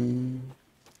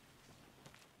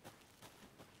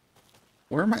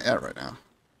where am I at right now?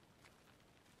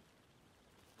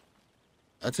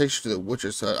 That takes you to the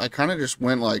witch's hut. I kind of just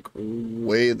went like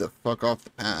way the fuck off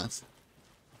the path.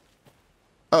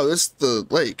 Oh, this is the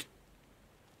lake.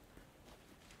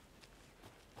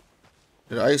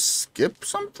 Did I skip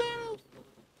something?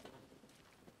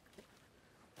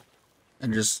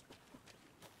 And just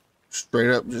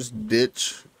straight up just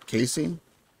ditch Casey?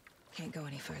 Can't go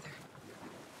any further.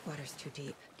 Water's too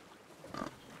deep. Oh.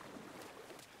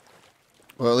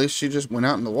 Well, at least she just went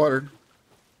out in the water.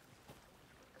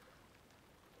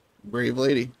 Brave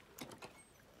lady.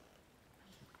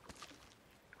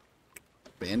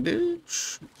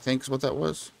 Bandage? I think is what that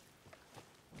was.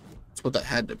 That's what that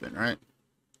had to have been, right?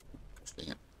 Dang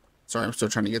it. Sorry, I'm still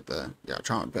trying to get the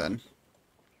trauma pad.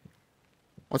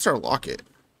 What's our locket?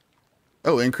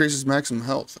 Oh, increases maximum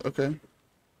health. Okay.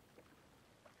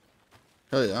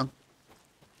 Hell yeah.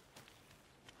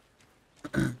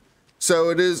 So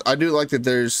it is, I do like that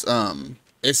there's,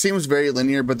 it seems very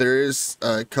linear, but there is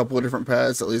a couple of different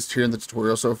paths, at least here in the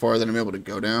tutorial so far, that I'm able to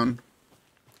go down.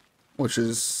 Which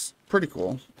is pretty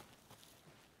cool.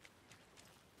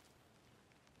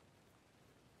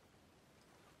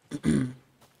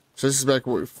 So this is back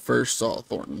where we first saw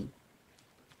Thornton.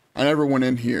 I never went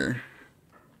in here.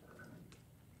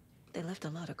 They left a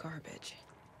lot of garbage.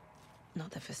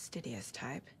 Not the fastidious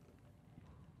type.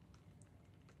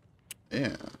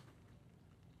 Yeah.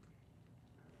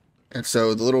 And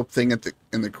so the little thing at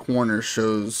in the corner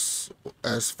shows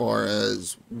as far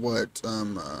as what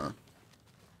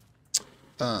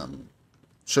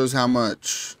shows how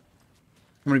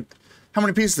many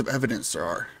pieces of evidence there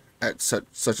are at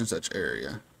such and such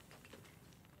area.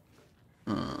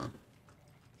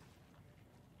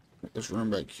 This room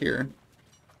back here.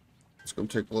 Let's go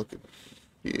take a look at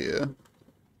here.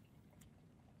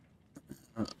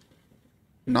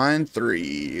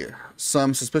 9-3.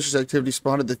 Some suspicious activity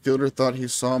spotted. The fielder thought he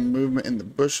saw movement in the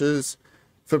bushes.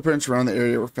 Footprints around the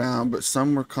area were found, but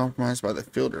some were compromised by the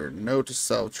fielder. Note to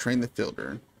self, train the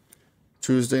fielder.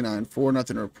 Tuesday 9-4,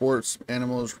 nothing reports.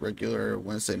 Animals regular.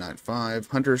 Wednesday 9-5.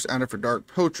 Hunters out after dark.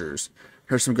 Poachers.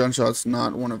 Heard some gunshots,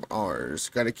 not one of ours.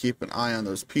 Got to keep an eye on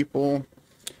those people.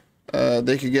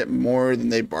 They could get more than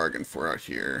they bargained for out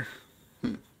here.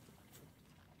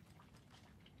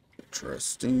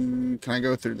 Interesting. Can I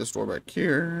go through this door back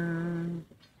here?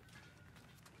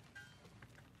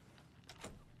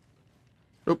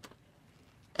 Nope.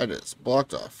 That is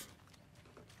blocked off.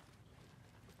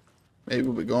 Maybe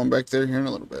we'll be going back there here in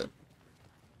a little bit.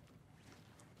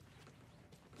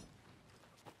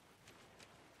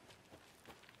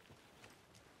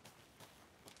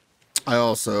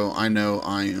 I know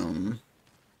I am.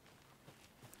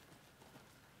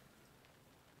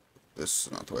 This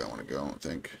is not the way I want to go, I don't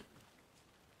think.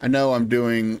 I know I'm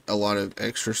doing a lot of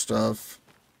extra stuff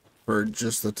for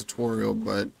just the tutorial,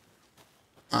 but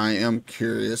I am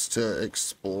curious to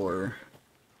explore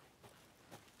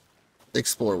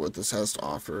what this has to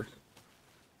offer.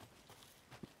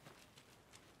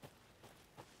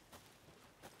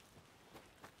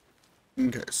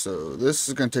 Okay, so this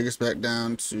is going to take us back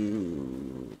down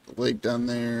to the lake down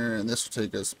there, and this will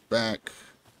take us back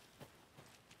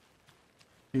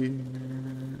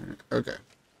here. Okay.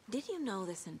 Did you know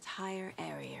this entire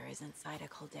area is inside a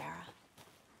caldera?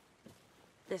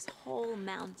 This whole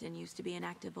mountain used to be an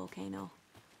active volcano.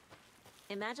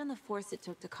 Imagine the force it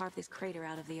took to carve this crater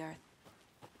out of the earth.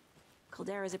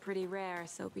 Calderas are pretty rare,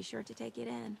 so be sure to take it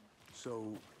in. So,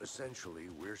 essentially,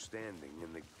 we're standing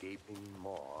in the gaping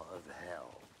maw of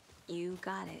hell. You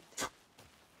got it.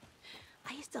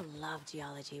 I used to love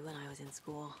geology when I was in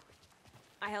school.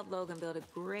 I helped Logan build a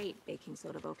great baking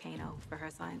soda volcano for her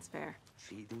science fair.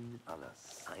 Cheating on a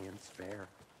science fair?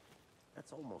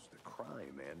 That's almost a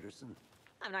crime, Anderson.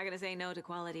 I'm not gonna say no to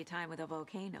quality time with a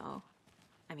volcano.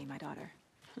 I mean, my daughter.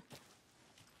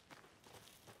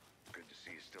 Good to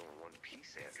see you still in one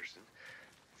piece, Anderson.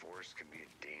 Forest can be a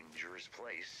dangerous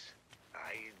place.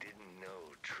 I didn't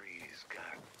know trees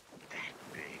got that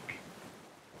big.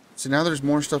 So now there's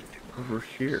more stuff over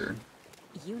here.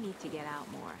 You need to get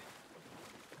out more.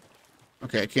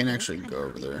 Okay, I can't actually go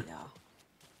over there.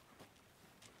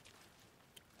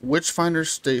 Witchfinder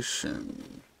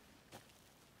Station.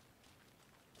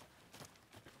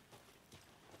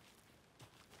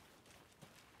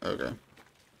 Okay.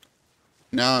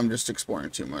 Now I'm just exploring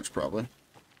too much, probably.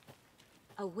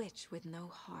 A witch with no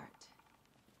heart.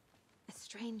 A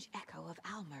strange echo of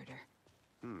Al murder.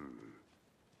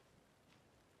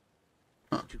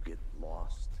 Did you get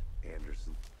lost,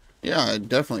 Anderson? Yeah, I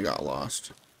definitely got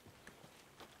lost.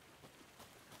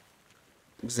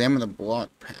 Examine the block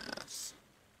path.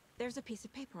 There's a piece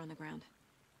of paper on the ground.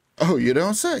 Oh, you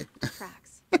don't say.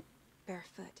 Tracks.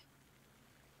 Barefoot.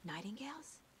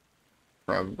 Nightingales?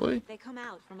 Probably. They come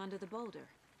out from under the boulder.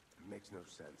 It makes no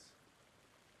sense.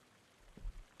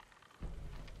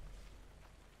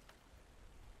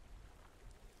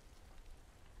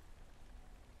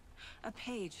 A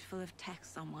page full of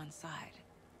text on one side.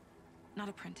 Not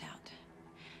a printout.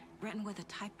 Written with a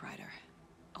typewriter.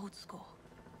 Old school.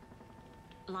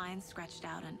 Lines scratched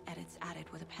out and edits added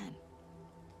with a pen.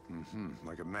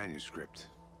 Like a manuscript.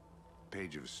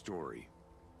 Page of a story.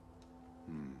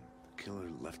 The killer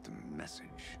left a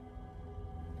message.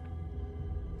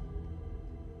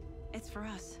 It's for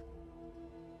us.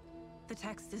 The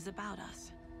text is about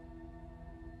us.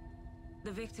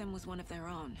 The victim was one of their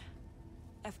own.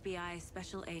 FBI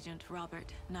Special Agent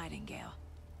Robert Nightingale.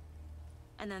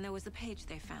 And then there was the page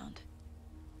they found.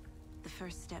 The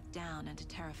first step down into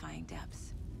terrifying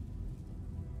depths.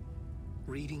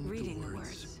 Reading the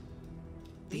words.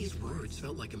 These words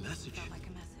felt like a message. Felt like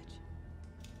a message.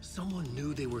 Someone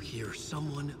knew they were here.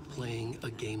 Someone playing a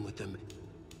game with them.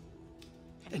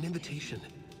 An invitation.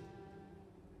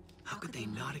 How could they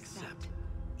not accept?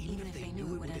 Even if they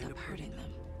knew it would end up hurting them.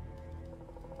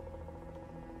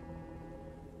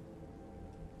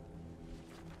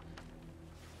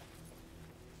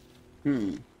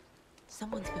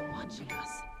 Someone's been watching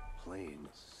us. Playing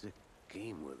a sick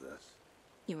game with us.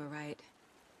 You were right.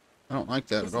 I don't like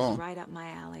that This at all. is right up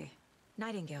my alley.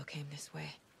 Nightingale came this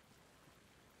way.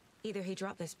 Either he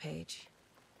dropped this page,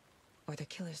 or the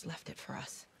killers left it for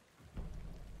us.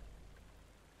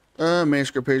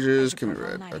 Manuscript pages I can be should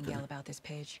read. profile Okay. Nightingale about this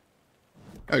page.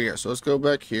 Oh yeah, so let's go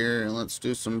back here and let's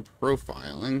do some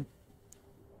profiling.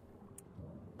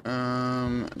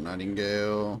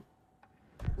 Nightingale.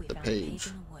 We The found a page page.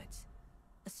 in the woods.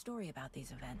 A story about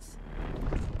these events.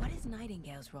 What is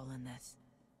Nightingale's role in this?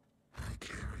 I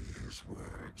carry his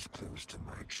words close to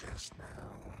my chest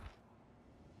now.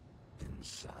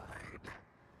 Inside,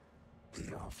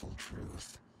 the awful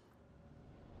truth.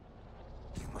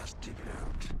 You must dig it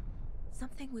out.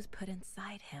 Something was put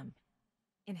inside him.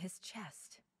 In his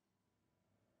chest.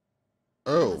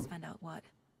 Oh. Let's find out what.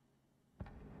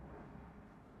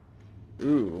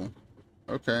 Ooh.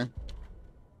 Okay.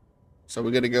 So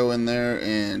we gotta go in there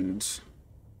and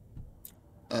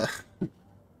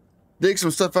dig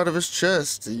some stuff out of his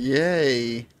chest.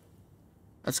 Yay.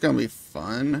 That's gonna be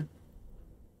fun.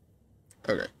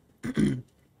 Okay.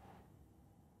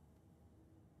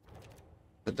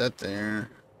 Put that there.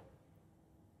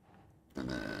 And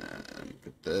then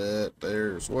put that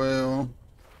there as well.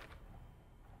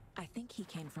 I think he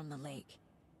came from the lake.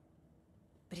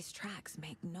 But his tracks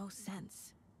make no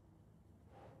sense.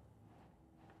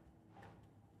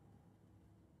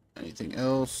 Anything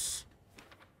else?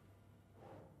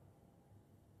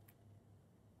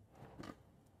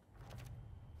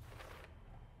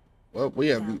 Well, we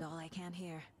have... Found all I can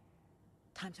here.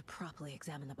 Time to properly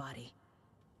examine the body.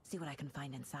 See what I can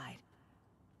find inside.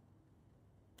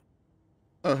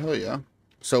 Oh, hell yeah.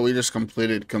 So we just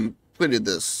completed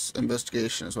this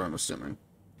investigation is what I'm assuming.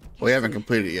 We haven't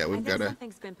completed it yet. We've got to...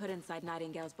 Something's been put inside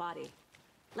Nightingale's body.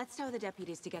 Let's tell the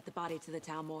deputies to get the body to the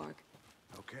town morgue.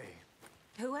 Okay.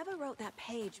 Whoever wrote that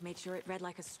page made sure it read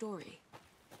like a story.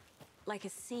 Like a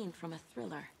scene from a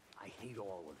thriller. I hate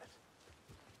all of it.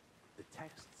 The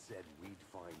text said we'd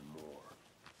find more.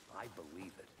 I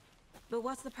believe it. But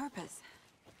what's the purpose?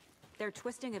 They're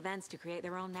twisting events to create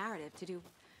their own narrative. To do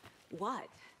what?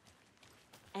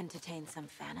 Entertain some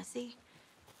fantasy?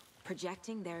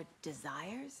 Projecting their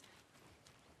desires?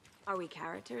 Are we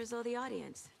characters or the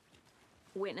audience?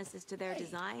 Witnesses to their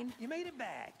design? You made it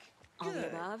back. All the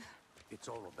Good. above? It's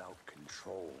all about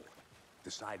control.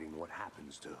 Deciding what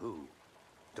happens to who.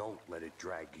 Don't let it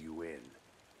drag you in.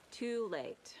 Too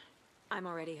late. I'm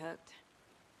already hooked.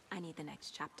 I need the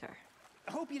next chapter.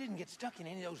 I hope you didn't get stuck in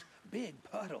any of those big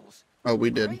puddles. Oh, we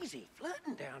did. Crazy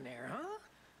flooding down there, huh?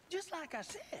 Just like I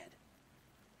said.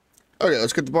 Okay,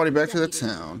 let's get the body back to the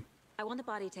town. I want the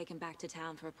body taken back to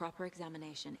town for a proper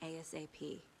examination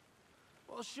ASAP.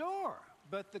 Well, sure.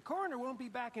 But the coroner won't be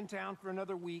back in town for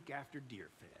another week after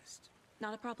Deerfest.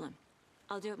 Not a problem.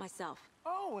 I'll do it myself.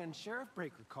 Oh, and Sheriff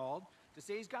Breaker called to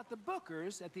say he's got the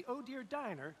Bookers at the Oh Dear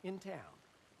Diner in town.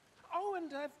 Oh,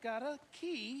 and I've got a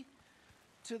key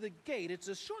to the gate. It's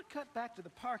a shortcut back to the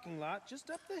parking lot just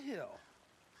up the hill.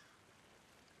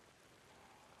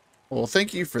 Well,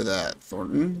 thank you for that,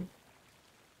 Thornton.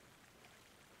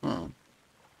 Oh.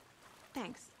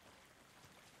 Thanks.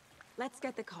 Let's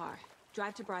get the car.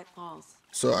 Drive to Bright Falls.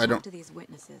 So I Talk don't... to these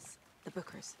witnesses, the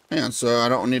Bookers. Man, so I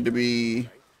don't need to be...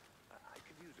 I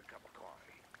could use a cup of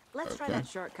coffee. Let's try Okay. that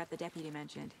shortcut the deputy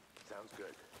mentioned. Sounds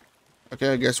good.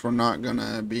 Okay, I guess we're not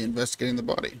gonna be investigating the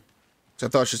body. So I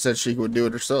thought she said she would do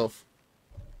it herself.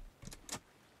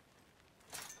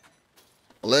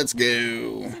 Let's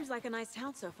go. Seems like a nice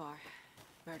town so far.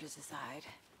 Murders aside.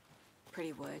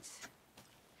 Pretty woods.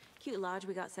 Cute lodge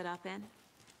we got set up in.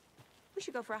 We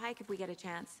should go for a hike if we get a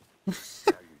chance. Now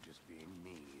you're just being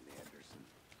mean, Anderson.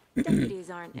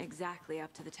 Deputies aren't exactly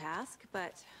up to the task,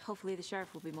 but hopefully the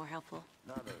sheriff will be more helpful.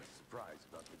 Not a surprise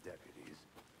about the deputies.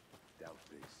 Doubt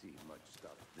they see much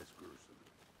stuff this gruesome.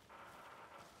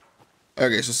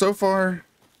 Okay, so far,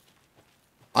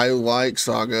 I like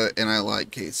Saga and I like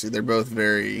Casey. They're both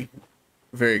very,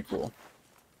 very cool.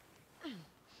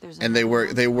 And they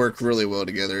work really well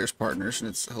together as partners, and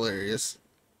it's hilarious.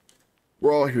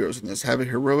 We're all heroes in this. Have a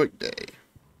heroic day.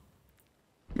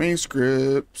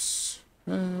 Manuscripts.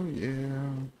 Oh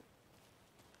yeah.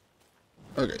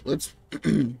 Okay, let's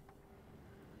no,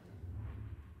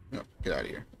 get out of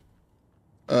here.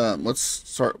 Let's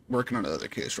start working on the other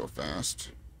case real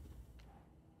fast.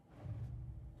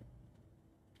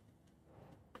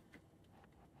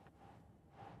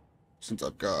 Since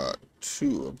I've got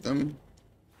 2 of them.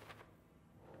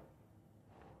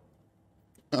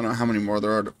 I don't know how many more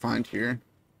there are to find here.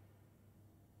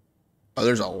 Oh,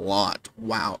 there's a lot.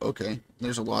 Wow, okay.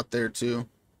 There's a lot there too.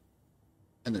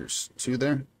 And there's 2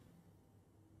 there.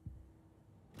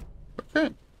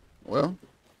 Okay. Well,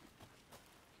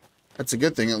 that's a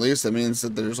good thing at least. That means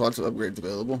that there's lots of upgrades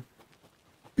available.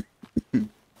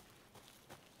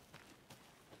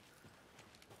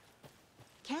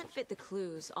 Can't fit the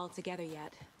clues all together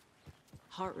yet.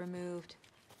 Heart removed,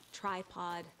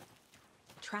 tripod,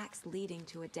 tracks leading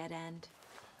to a dead end.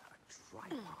 A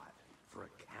tripod for a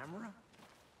camera?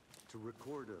 To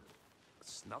record a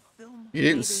snuff film? You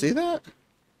didn't Maybe. see that?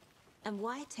 And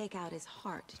why take out his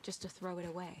heart just to throw it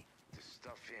away? To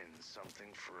stuff in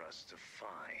something for us to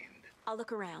find. I'll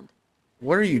look around.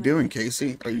 What are you doing,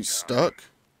 Casey? Are you stuck?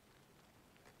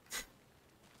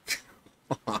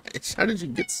 How did you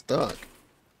get stuck?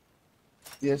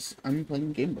 Yes, I'm playing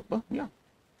a game, Bubba. Yeah.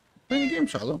 Playing a game,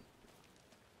 Shiloh.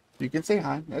 You can say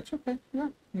hi. That's okay. Yeah.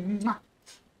 Mwah.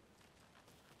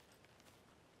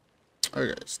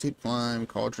 Okay, steep climb,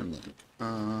 cauldron lake.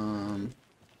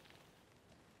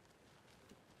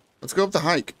 Let's go up the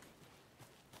hike.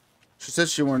 She said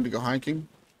she wanted to go hiking.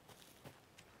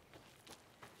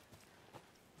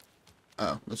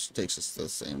 Oh, this takes us to the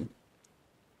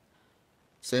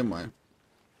same way.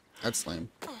 That's lame.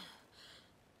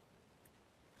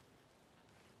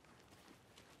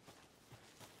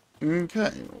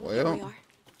 Okay, Here well, we are.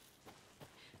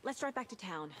 Let's drive back to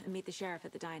town and meet the sheriff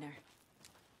at the diner.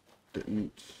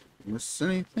 didn't miss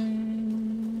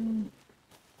anything.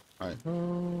 I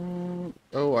hope.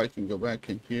 Oh, I can go back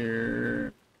in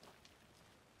here.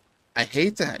 I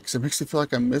hate that because it makes me feel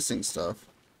like I'm missing stuff.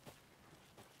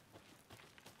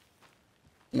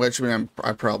 Which I mean,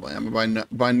 I probably am.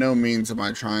 By no means am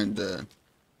I trying to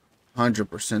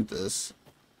 100% this.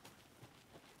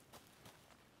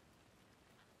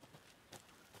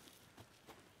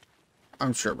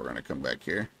 I'm sure we're gonna come back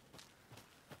here.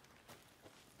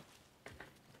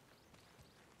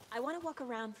 I want to walk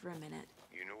around for a minute.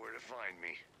 You know where to find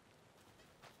me.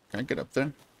 Can I get up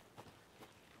there?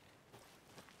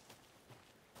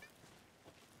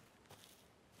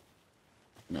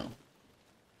 No.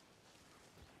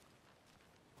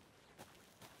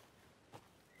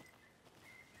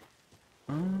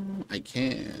 I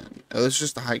can. Oh, this is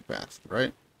just a hike path,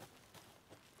 right?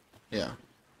 Yeah.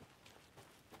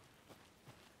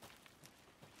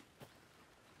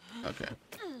 Okay.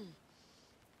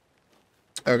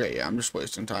 Okay, yeah, I'm just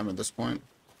wasting time at this point.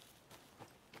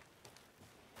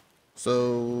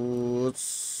 So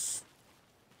let's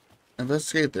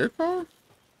investigate their car.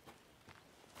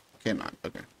 Cannot.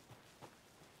 Okay.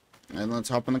 And let's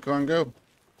hop in the car and go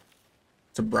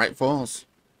to Bright Falls.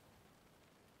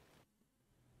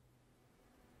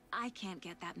 I can't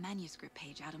get that manuscript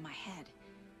page out of my head.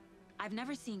 I've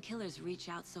never seen killers reach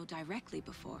out so directly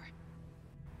before.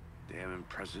 Damn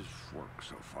impressive work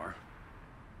so far.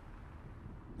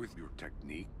 With your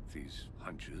technique, these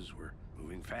hunches were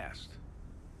moving fast.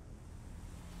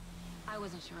 I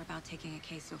wasn't sure about taking a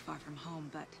case so far from home,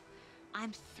 but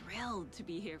I'm thrilled to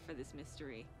be here for this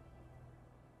mystery.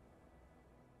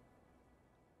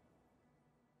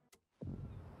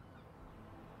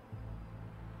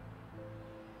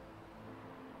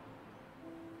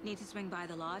 Need to swing by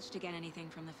the lodge to get anything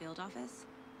from the field office?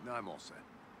 No, I'm all set.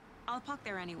 I'll park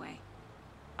there anyway.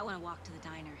 I want to walk to the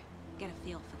diner, get a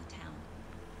feel for the town.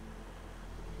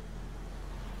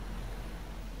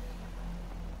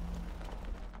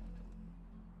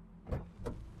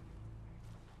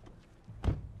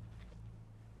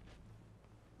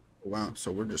 Wow,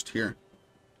 so we're just here.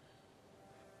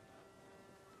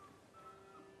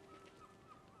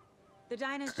 The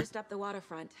diner's just up the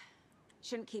waterfront.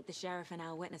 Shouldn't keep the sheriff and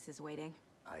our witnesses waiting.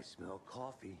 I smell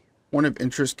coffee. Point of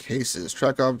interest cases.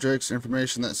 Track objects,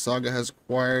 information that Saga has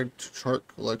acquired to chart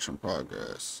collection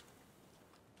progress.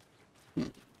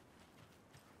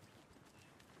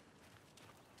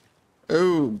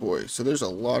 Oh boy, so there's a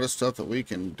lot of stuff that we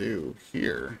can do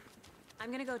here. I'm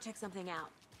gonna go check something out.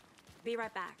 Be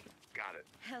right back. Got it.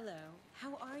 Hello,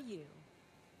 how are you?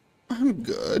 I'm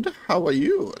good. How are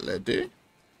you, lady?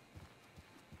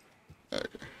 Okay.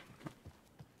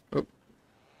 Oh.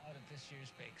 Out at this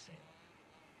year's bake sale.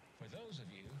 For those of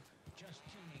you just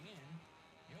tuning in,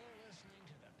 you're listening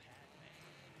to the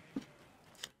Pat.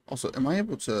 Also, am I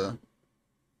able to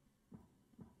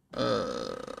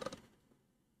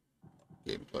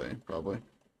gameplay probably?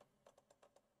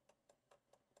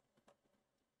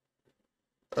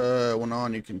 When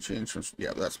on you can change from,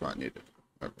 yeah, that's not needed.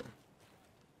 Okay.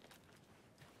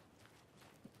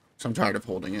 So I'm tired of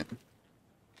holding it.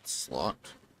 It's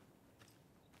locked.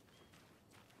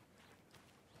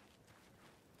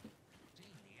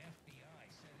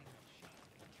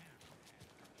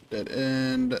 Dead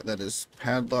end. That is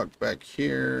padlocked back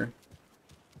here.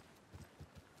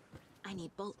 I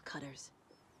need bolt cutters.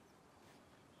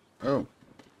 Oh.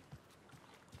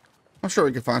 I'm sure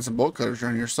we can find some bolt cutters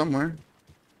around here somewhere.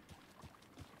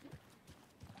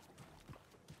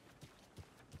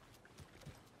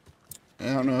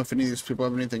 I don't know if any of these people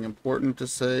have anything important to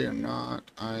say or not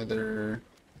either.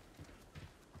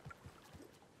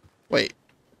 Wait.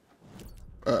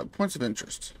 Points of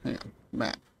interest. Hang on.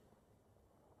 Map.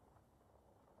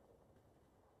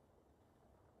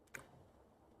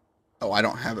 Oh, I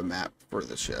don't have a map for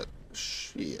this yet.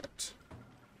 Shit.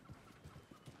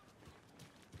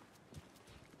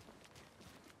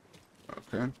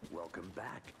 Okay. Welcome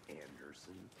back,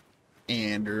 Anderson.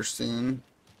 Anderson.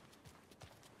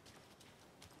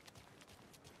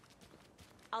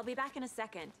 I'll be back in a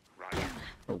second. Roger.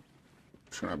 Oh,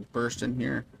 just gonna burst in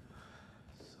here.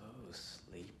 So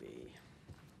sleepy.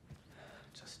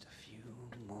 Just a few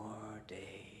more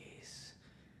days.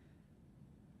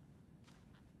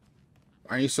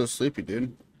 Why are you so sleepy,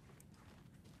 dude?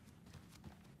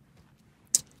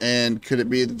 And could it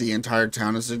be that the entire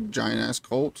town is a giant ass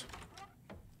cult?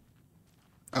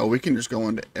 Oh, we can just go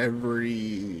into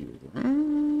every.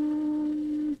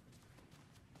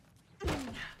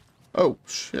 Oh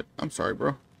shit! I'm sorry,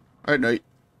 bro. I didn't know. Okay.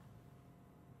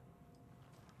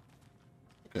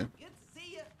 Good to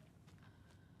see you.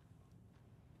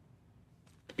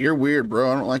 You're weird,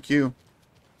 bro. I don't like you.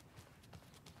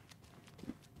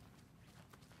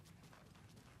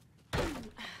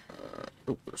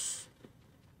 Oops.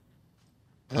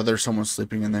 Oh, there's someone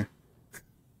sleeping in there.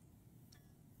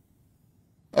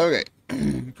 Okay.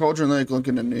 Cauldron Lake, look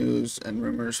into news and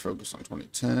rumors, focus on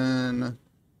 2010.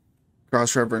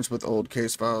 Cross-reference with old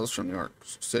case files from New York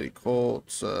City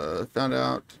Colts. Found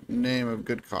out name of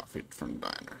good coffee from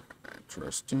diner.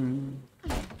 Interesting.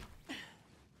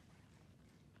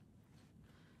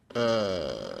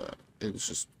 It's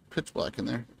just pitch black in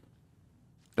there.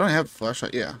 Don't I have a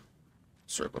flashlight? Yeah.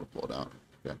 Circle to pull it out.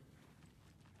 Okay.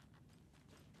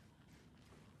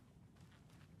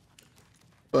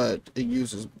 But it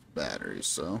uses batteries,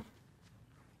 so.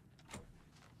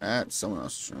 That's someone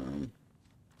else's room.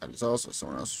 That is also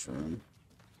someone else's room.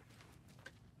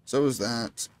 So is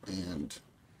that, and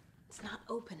It's not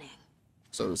opening.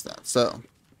 so is that. So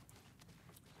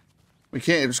we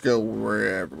can't just go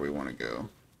wherever we want to go.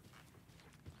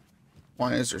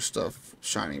 Why is there stuff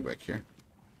shining back here?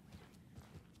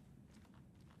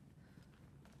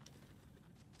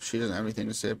 She doesn't have anything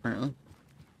to say, apparently.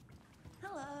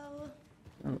 Hello.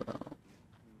 Hello.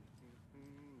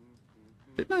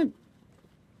 Didn't I?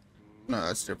 No,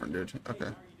 that's different, dude. Okay.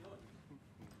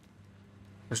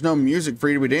 There's no music for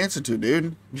you to be dancing to,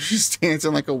 dude. You're just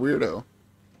dancing like a weirdo.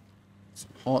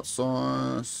 Some hot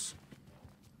sauce.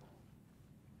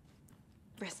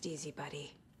 Rest easy,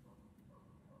 buddy.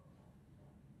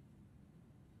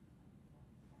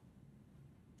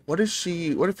 What is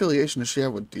she? What affiliation does she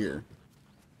have with deer?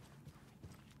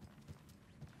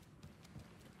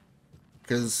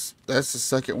 Because that's the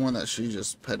second one that she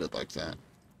just petted like that.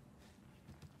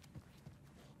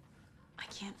 I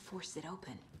can't force it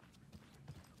open.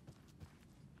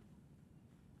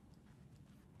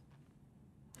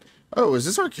 Oh, is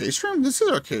this our case room? This is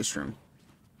our case room.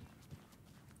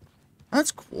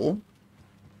 That's cool.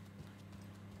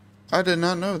 I did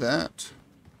not know that.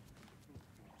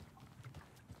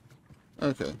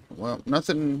 Okay, well,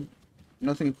 nothing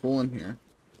cool in here.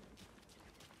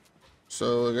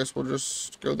 So I guess we'll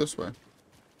just go this way.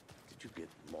 Did you get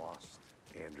lost,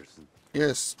 Anderson?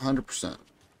 Yes, 100%.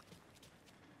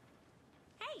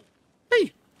 Hey.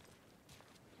 Hey.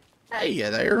 Hey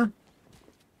there.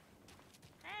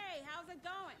 Hey, how's it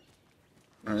going?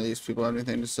 None of these people have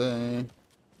anything to say.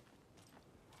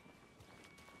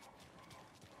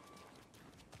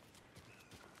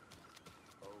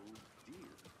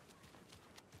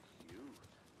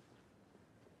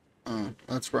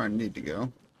 That's where I need to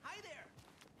go. Hi there.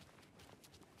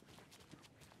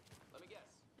 Let me guess.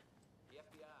 The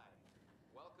FBI.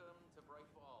 Welcome to Bright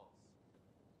Falls.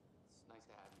 It's nice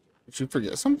to have you here. Did you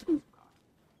forget something?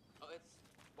 Oh, it's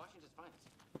Washington's finest.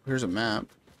 Here's a map.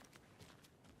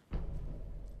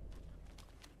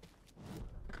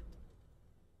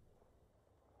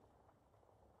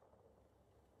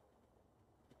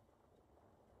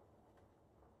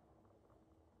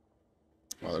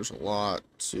 Well, there's a lot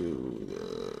to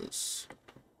this.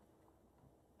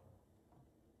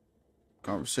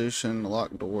 Conversation,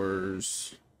 locked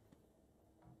doors.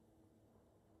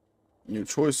 New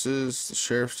choices. The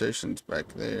sheriff station's back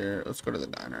there. Let's go to the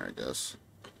diner, I guess.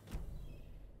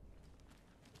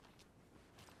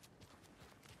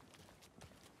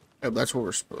 Oh, that's where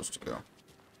we're supposed to go.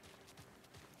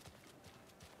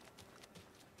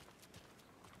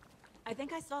 I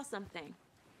think I saw something.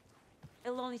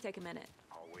 It'll only take a minute.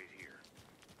 I'll wait here.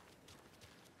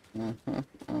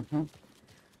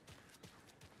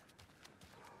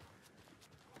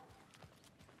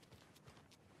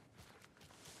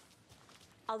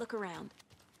 I'll look around.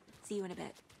 See you in a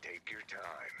bit. Take your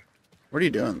time. What are you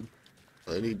doing,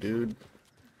 lady, dude?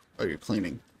 Oh, you're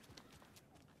cleaning.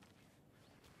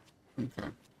 Okay.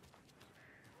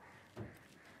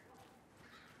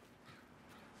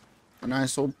 A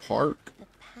nice old park. The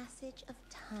passage of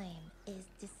time is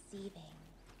deceiving.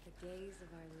 The days of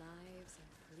our lives are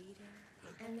fleeting,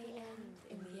 and they end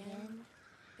in the end.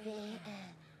 They end.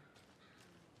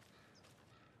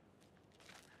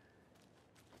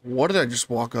 What did I just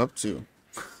walk up to?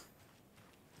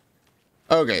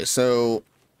 Okay, so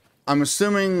I'm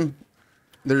assuming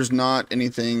there's not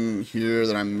anything here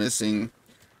that I'm missing.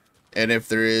 And if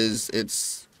there is,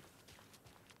 it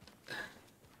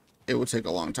will take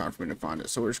a long time for me to find it.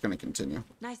 So we're just going to continue.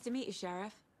 Nice to meet you,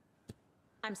 Sheriff.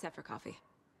 I'm set for coffee.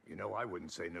 You know, I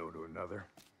wouldn't say no to another.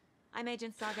 I'm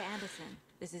Agent Saga Anderson.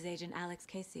 This is Agent Alex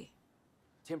Casey.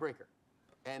 Tim Breaker.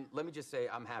 And let me just say,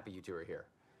 I'm happy you two are here.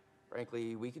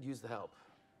 Frankly, we could use the help.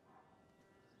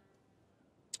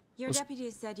 Your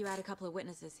deputies said you had a couple of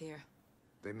witnesses here.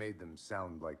 They made them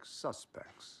sound like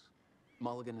suspects.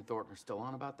 Mulligan and Thornton are still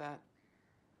on about that?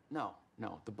 No,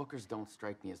 the Bookers don't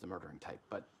strike me as the murdering type,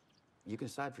 but you can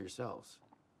decide for yourselves.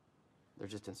 They're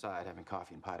just inside having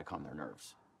coffee and pie to calm their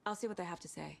nerves. I'll see what they have to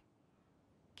say.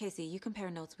 Casey, you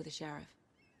compare notes with the sheriff.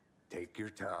 Take your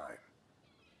time.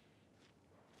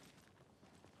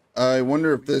 I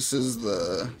wonder if this is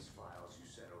the...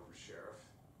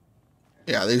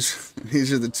 Yeah,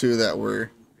 these are the two that were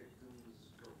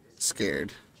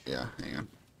scared. Yeah, hang on.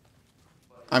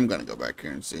 I'm gonna go back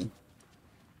here and see.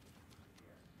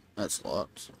 That's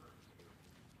locked.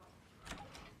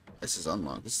 This is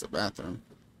unlocked. This is the bathroom.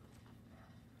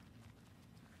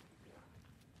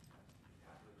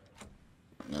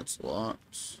 And that's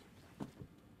locked.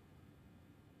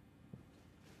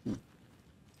 Can't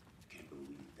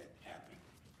believe that happened.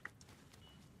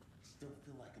 Still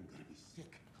feel like I'm gonna be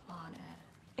sick. Come on, Ed.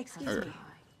 Excuse me.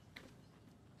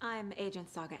 I'm Agent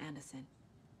Saga Anderson.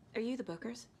 Are you the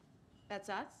Bookers? That's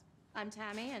us. I'm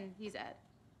Tammy, and he's Ed.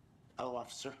 Hello,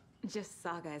 officer. Just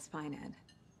Saga is fine, Ed.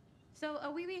 So,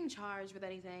 are we being charged with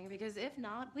anything? Because if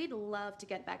not, we'd love to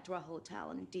get back to our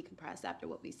hotel and decompress after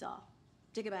what we saw.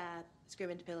 Take a bath, scream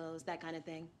into pillows, that kind of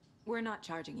thing. We're not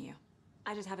charging you.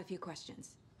 I just have a few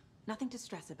questions. Nothing to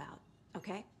stress about,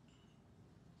 okay?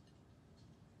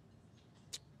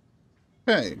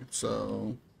 Okay,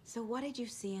 so... So what did you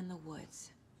see in the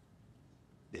woods?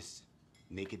 This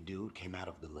naked dude came out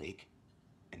of the lake,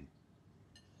 and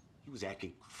he was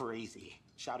acting crazy,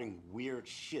 shouting weird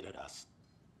shit at us.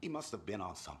 He must have been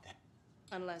on something.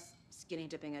 Unless skinny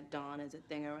dipping at dawn is a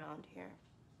thing around here.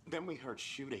 Then we heard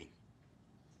shooting.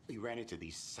 We ran into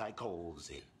these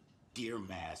psychos in deer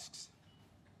masks.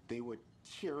 They were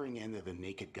tearing into the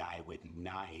naked guy with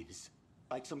knives,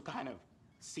 like some kind of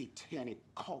satanic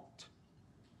cult.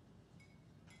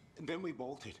 And then we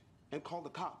bolted and called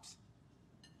the cops.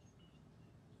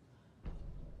 I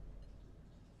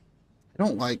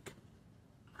don't like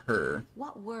her.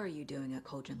 What were you doing at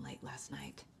Cauldron Lake last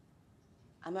night?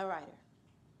 I'm a writer.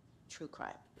 True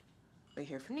crime. We're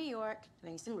here from New York,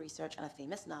 doing some research on a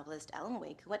famous novelist, Alan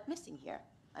Wake, who went missing here.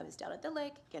 I was down at the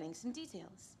lake, getting some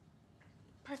details.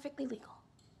 Perfectly legal.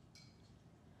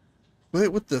 Wait,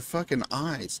 with the fucking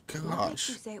eyes. What makes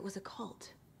you Gosh. say it was a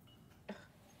cult?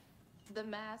 The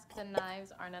masks and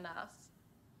knives aren't enough.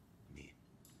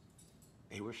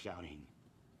 They were shouting,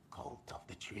 "Cult of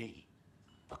the tree,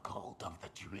 the cult of the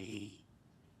tree,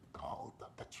 cult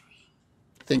of the tree."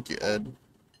 Thank you, Ed.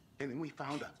 And then we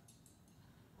found her.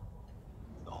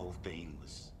 The whole thing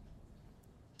was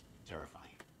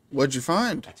terrifying. What'd you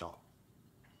find? That's all.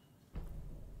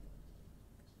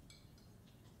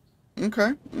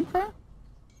 Okay, okay.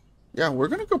 Yeah, we're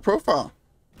gonna go profile.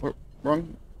 We're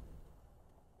wrong.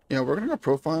 Yeah, we're gonna go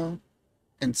profile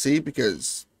and see,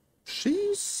 because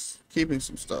she's keeping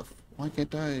some stuff. Why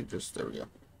can't I just... There we go.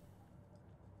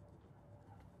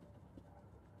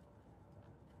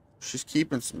 She's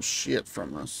keeping some shit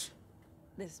from us.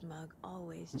 This mug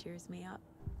always cheers me up.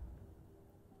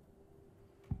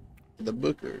 The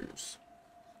Bookers.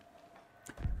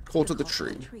 Cult of the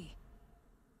Tree.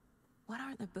 What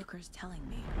are the Bookers telling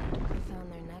me? I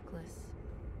found their necklace.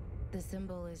 The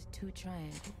symbol is 2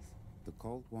 triangles. The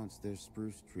cult wants their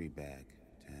spruce tree back,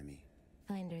 Tammy.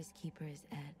 Finders keepers,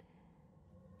 Ed.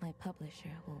 My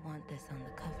publisher will want this on the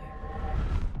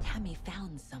cover. Tammy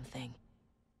found something.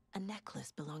 A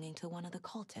necklace belonging to one of the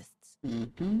cultists.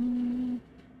 Mm-hmm.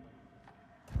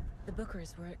 The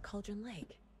Bookers were at Cauldron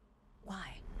Lake.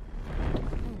 Why?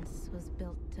 The fence was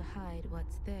built to hide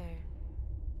what's there.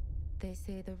 They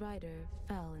say the rider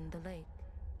fell in the lake.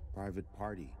 Private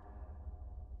party.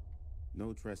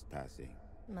 No trespassing.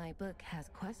 My book has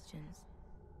questions.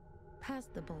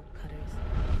 Past the bolt cutters.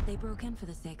 They broke in for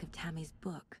the sake of Tammy's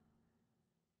book.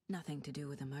 Nothing to do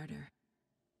with the murder.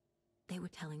 They were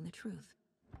telling the truth.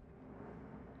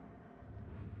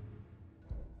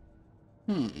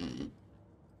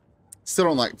 Still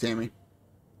don't like Tammy.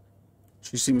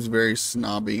 She seems very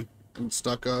snobby and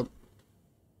stuck up.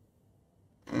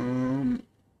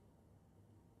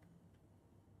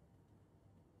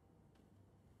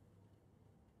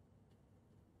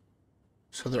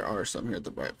 So there are some here at the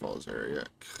Bright Falls area.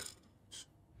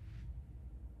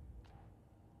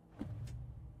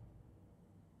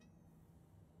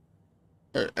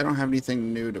 I don't have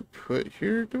anything new to put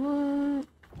here, do I?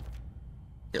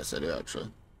 Yes, I do,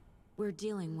 actually. We're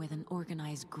dealing with an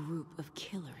organized group of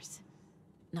killers,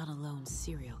 not a lone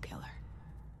serial killer.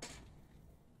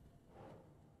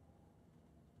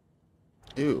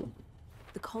 Ew.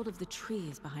 The cult of the tree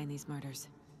is behind these murders.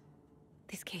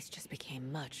 This case just became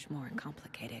much more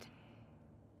complicated.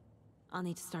 I'll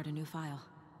need to start a new file.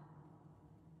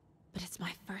 But it's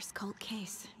my first cult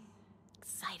case.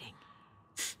 Exciting.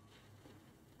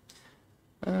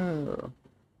 Oh.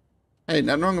 Hey,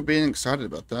 nothing wrong with being excited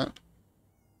about that.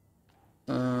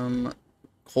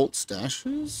 Cult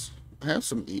stashes? I have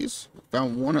some of these. I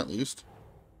found one at least.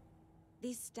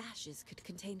 These stashes could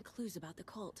contain clues about the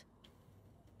cult.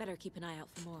 Better keep an eye out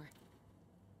for more.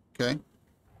 Okay.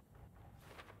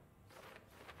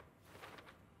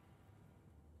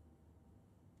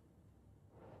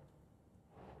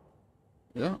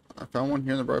 Yeah, I found one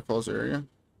here in the Bright Falls area.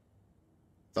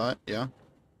 Thought, yeah.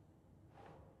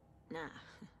 Nah.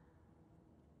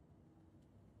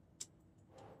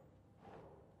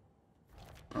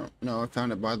 Oh, no, I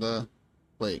found it by the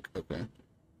lake. Okay.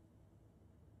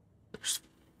 There's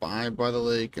 5 by the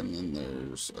lake, and then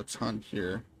there's a ton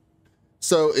here.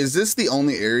 So, is this the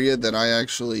only area that I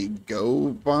actually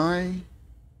go by?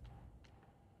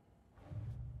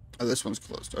 Oh, this one's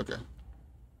closed. Okay.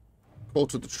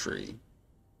 Cult of the Tree.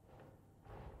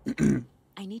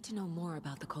 I need to know more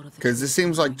about the cult of the tree. Because this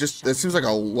seems like a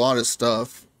lot of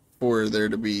stuff for there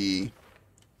to be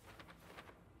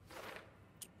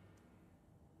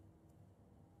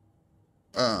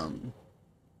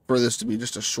for this to be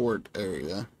just a short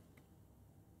area.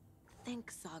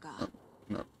 Think, Saga. Oh,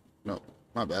 no, no,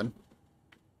 my bad.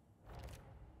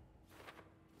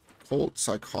 Cult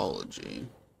psychology.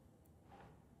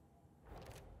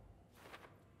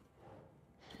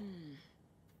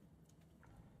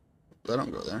 They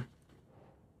don't go there.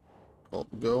 Cult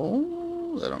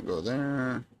go. They don't go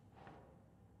there.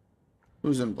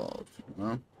 Who's involved?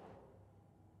 No.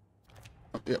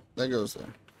 Oh, yep, that goes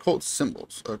there. Cult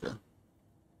symbols. Okay.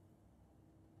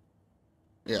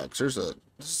 Yeah, because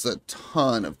there's a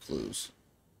ton of clues.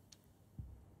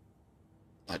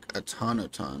 Like a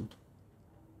ton.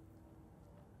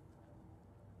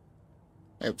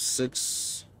 I have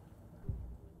 6.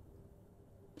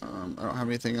 I don't have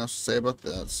anything else to say about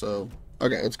that, so...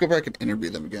 Okay, let's go back and interview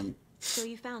them again. So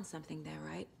you found something there,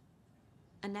 right?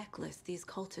 A necklace these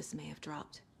cultists may have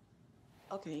dropped.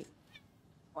 Okay.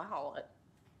 Wow.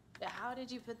 How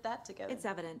did you put that together? It's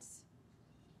evidence.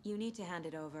 You need to hand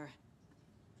it over.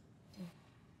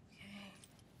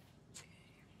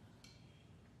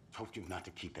 Told you not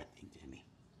to keep that thing to me.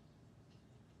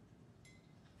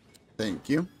 Thank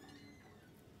you.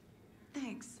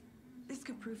 Thanks. This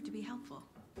could prove to be helpful.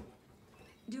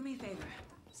 Do me a favor.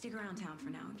 Stick around town for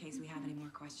now in case we have any more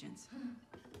questions.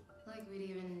 Like we'd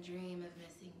even dream of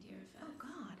missing Deerfest. Oh,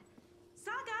 God.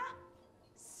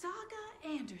 Saga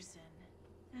Anderson.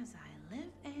 As I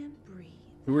live and breathe.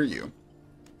 Who are you?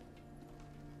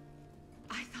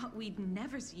 I thought we'd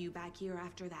never see you back here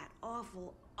after that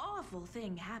awful, awful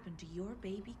thing happened to your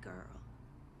baby girl.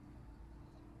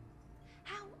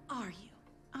 How are you?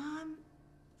 I'm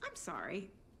sorry.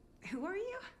 Who are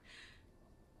you?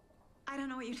 I don't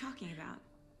know what you're talking about.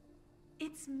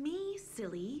 It's me,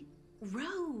 silly.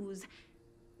 Rose.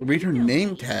 Read her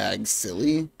name tag,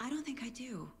 silly. I don't think I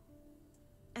do.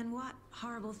 And what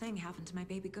horrible thing happened to my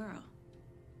baby girl?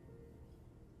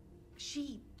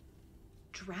 She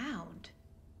drowned.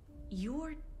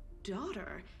 Your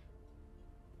daughter.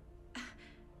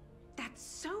 That's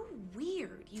so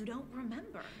weird. You don't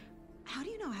remember. How do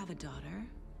you know I have a daughter?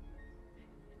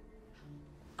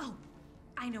 Oh,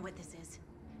 I know what this is.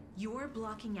 You're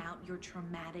blocking out your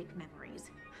traumatic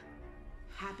memories.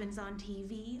 Happens on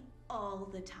TV all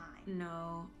the time.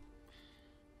 No.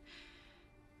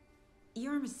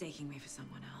 You're mistaking me for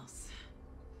someone else.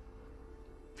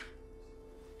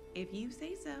 If you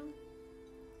say so.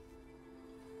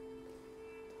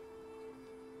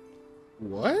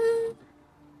 What?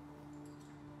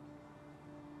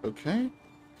 Okay.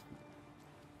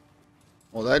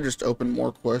 Well, that just opened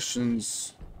more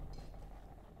questions.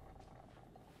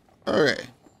 Okay.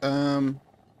 So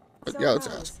yeah, let's Rose,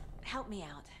 ask. help me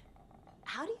out.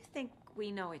 How do you think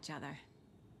we know each other?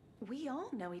 We all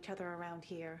know each other around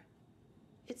here.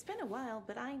 It's been a while,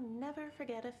 but I never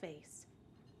forget a face.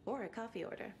 Or a coffee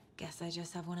order. Guess I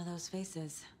just have one of those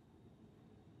faces.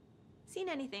 Seen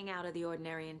anything out of the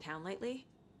ordinary in town lately?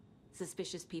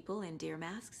 Suspicious people in deer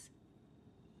masks?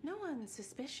 No one's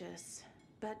suspicious.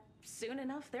 But soon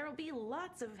enough, there'll be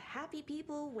lots of happy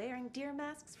people wearing deer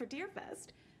masks for Deerfest.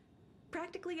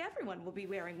 Practically everyone will be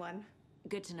wearing one.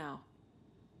 Good to know.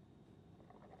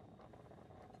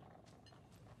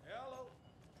 Hello.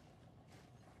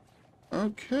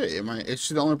 Okay, is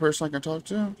she the only person I can talk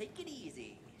to? Take it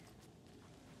easy.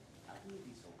 How can you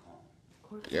be so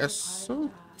calm? Yes,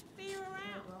 so.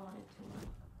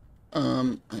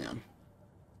 Hang on.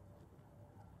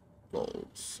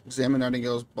 Bolts. Examine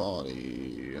Nightingale's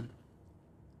body.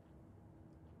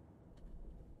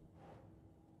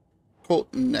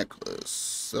 Colt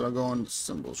necklace. That'll go on the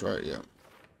symbols, right? Yeah.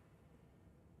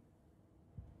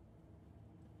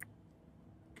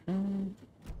 Okay.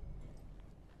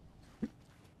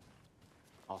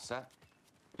 All set?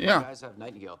 Yeah. You guys have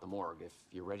Nightingale at the morgue if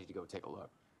you're ready to go take a look.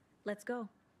 Let's go.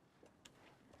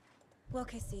 Well,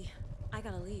 Casey, I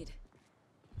got a lead.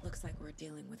 Looks like we're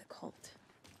dealing with a cult.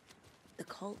 The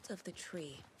cult of the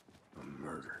tree. A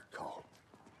murder cult.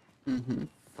 Mm-hmm.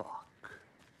 Fuck.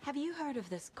 Have you heard of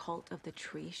this cult of the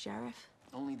tree, Sheriff?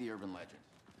 Only the urban legend.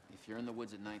 If you're in the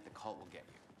woods at night, the cult will get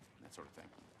you. That sort of thing.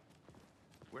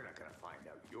 We're not gonna find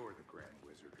out you're the Grand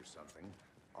Wizard or something,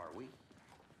 are we?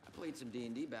 I played some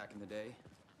D&D back in the day.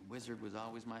 Wizard was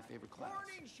always my favorite class.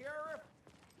 Morning, Sheriff.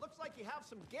 Looks like you have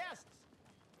some guests.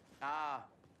 Ah,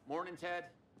 morning, Ted.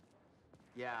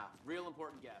 Yeah, real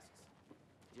important guests.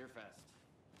 Deerfest.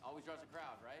 Always draws a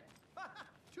crowd, right?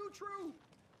 Too true.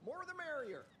 More the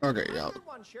merrier. Okay, yeah. Good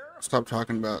one, Sheriff. Stop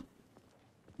talking about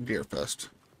Deerfest.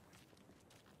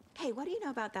 Hey, what do you know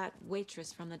about that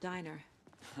waitress from the diner?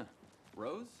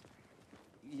 Rose?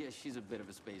 Yeah, she's a bit of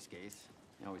a space case.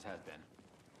 Always has been.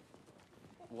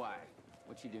 Why?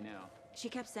 What'd she do now? She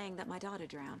kept saying that my daughter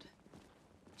drowned.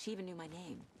 She even knew my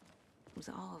name. It was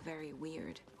all very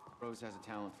weird. Rose has a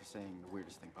talent for saying the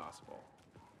weirdest thing possible,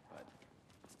 but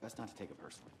it's best not to take it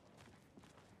personally.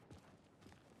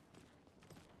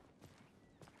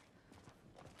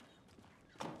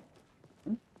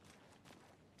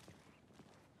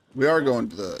 We are going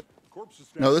to the...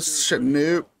 No, this shit,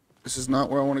 nope. This is not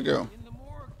where I want to go.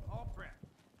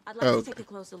 I'd like to take a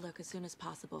closer look as soon as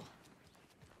possible.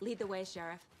 Lead the way,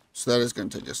 Sheriff. So that is going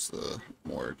to take us to the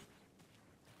morgue.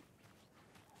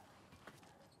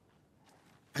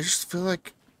 I just feel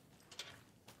like...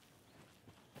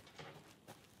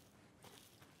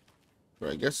 But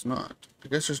I guess not. I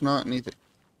guess there's not anything.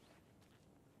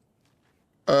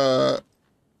 How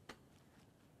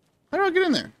do I get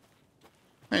in there?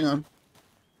 Hang on.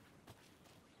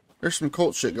 There's some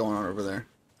cult shit going on over there.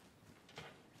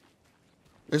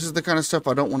 This is the kind of stuff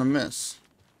I don't want to miss.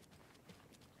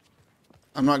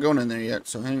 I'm not going in there yet,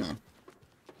 so hang on.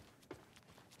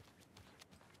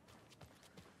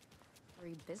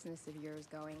 Free business of yours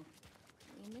going.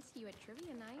 We miss you at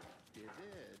trivia night. You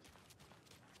did.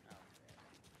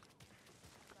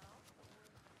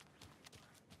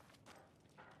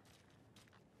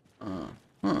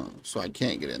 So I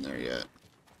can't get in there yet.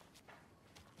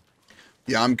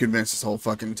 Yeah, I'm convinced this whole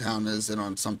fucking town is in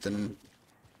on something.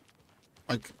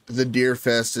 Like, the Deer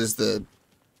Fest is the...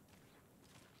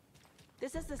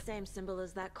 This is the same symbol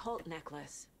as that cult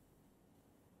necklace.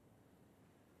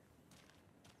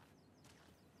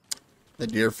 The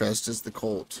Deer Fest is the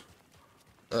cult.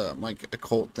 Like, a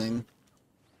cult thing.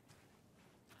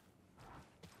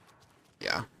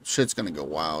 Yeah, shit's gonna go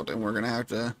wild, and we're gonna have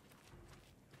to...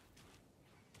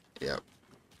 Yep.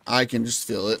 I can just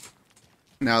feel it.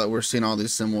 Now that we're seeing all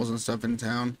these symbols and stuff in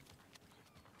town.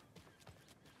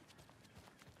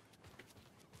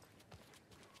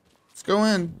 Let's go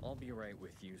in. I'll be right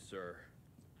with you, sir.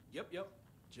 Yep.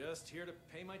 Just here to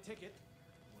pay my ticket.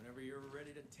 Whenever you're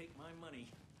ready to take my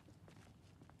money.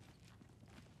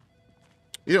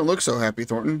 You don't look so happy,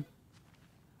 Thornton.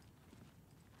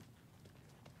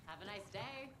 Have a nice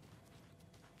day.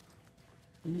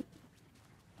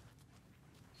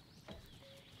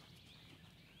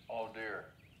 Oh dear,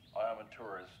 I am a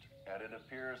tourist, and it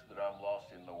appears that I'm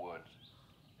lost in the woods.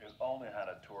 We've only had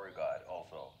a tour guide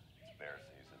also. It's bear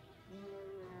season.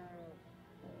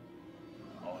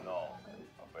 Oh no,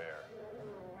 a bear.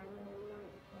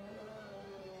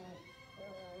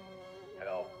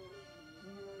 Help.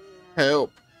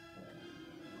 Help.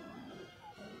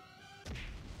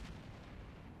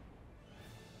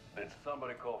 Did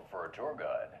somebody call for a tour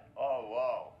guide? Oh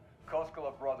wow.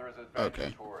 Koskela Brothers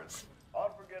Adventure Tours.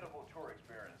 Unforgettable tour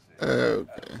experiences.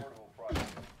 Okay.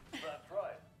 That's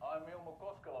right. I'm Ilmo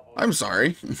Koskela. I'm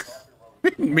sorry. I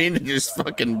didn't mean to just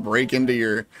fucking break into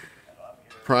your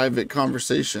private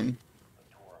conversation.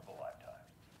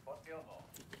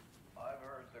 I've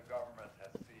heard the government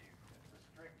has seized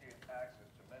restricted access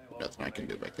to many Nothing I can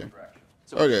do back there.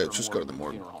 So Okay, let's just go to the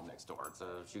morgue. Funeral home next door. It's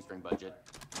a shoestring budget.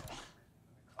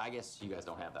 I guess you guys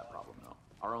don't have that problem though.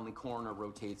 Our only coroner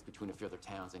rotates between a few other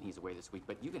towns, and he's away this week.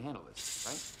 But you can handle this,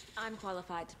 right? I'm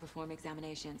qualified to perform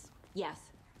examinations. Yes.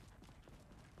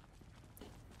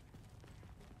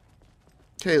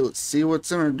 Okay, let's see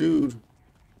what's in our dude.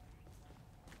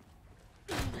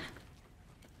 Something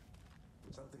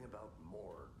about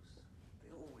morgues. They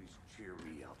always cheer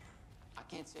me up. I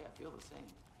can't say I feel the same.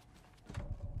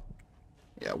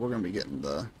 Yeah, we're gonna be getting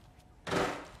the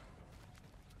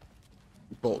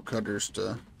bolt cutters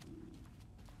to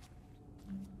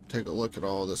take a look at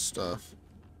all this stuff.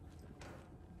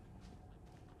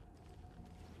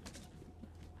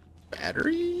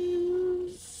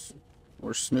 Batteries?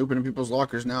 We're snooping in people's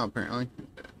lockers now, apparently.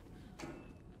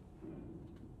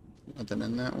 Nothing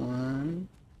in that one.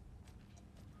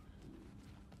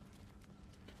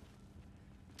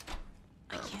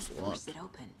 I can't force it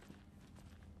open.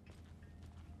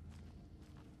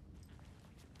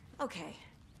 Okay.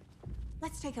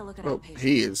 Let's take a look at our patient.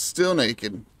 He is still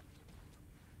naked.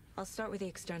 I'll start with the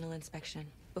external inspection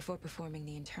before performing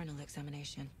the internal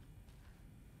examination.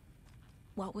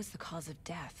 What was the cause of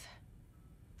death?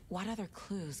 What other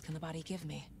clues can the body give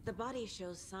me? The body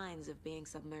shows signs of being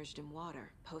submerged in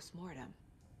water post-mortem.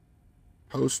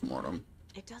 Post-mortem?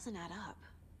 It doesn't add up.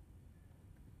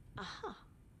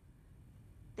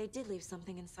 They did leave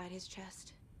something inside his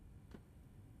chest.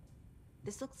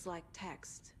 This looks like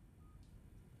text.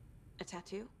 A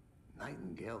tattoo?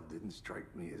 Nightingale didn't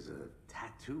strike me as a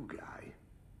tattoo guy.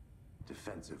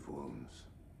 Defensive wounds.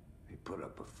 He put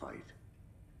up a fight.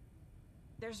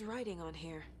 There's writing on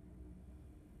here.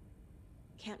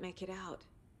 Can't make it out.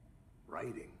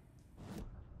 Writing?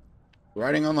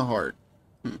 Writing on the heart.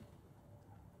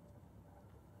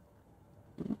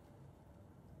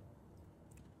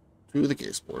 To the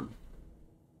caseboard.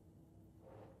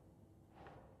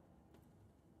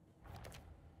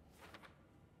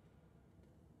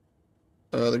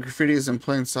 The graffiti is in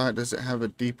plain sight. Does it have a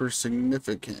deeper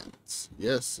significance?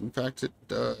 Yes, in fact it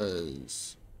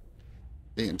does.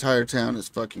 The entire town is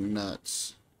fucking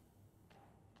nuts.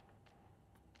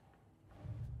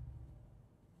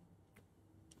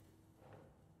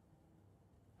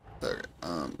 Okay,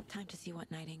 Time to see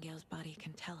what Nightingale's body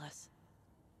can tell us.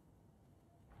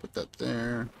 put that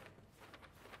there.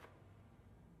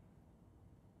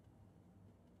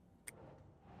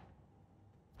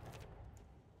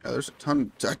 Yeah, there's a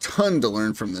ton to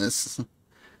learn from this.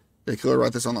 The killer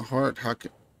write this on the heart. How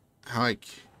I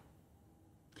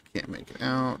can't make it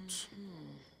out.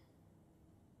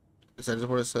 Is that just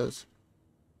what it says?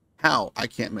 How I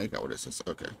can't make out what it says.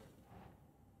 Okay.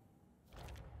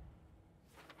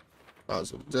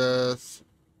 Cause of death.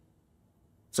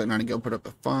 So Nightingale put up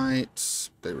a fight.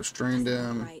 They restrained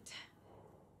him. Right.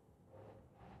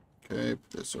 Okay,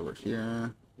 put this over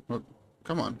here. Oh,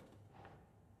 come on.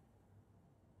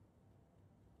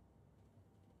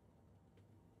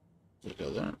 Does it go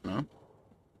there? No.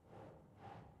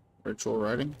 Ritual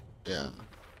writing? Yeah.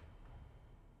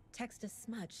 Text is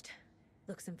smudged.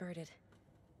 Looks inverted.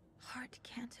 Heart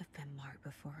can't have been marked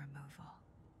before removal.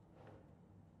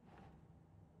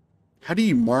 How do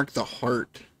you mark the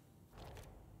heart?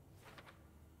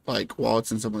 Like, while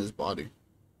it's in someone's body?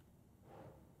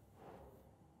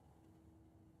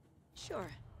 Sure.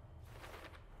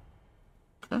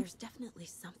 Okay. There's definitely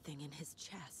something in his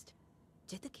chest.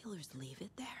 Did the killers leave it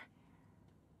there?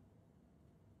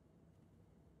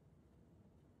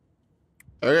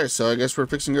 Okay, so I guess we're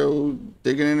fixing to go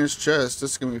digging in his chest.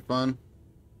 This is gonna be fun.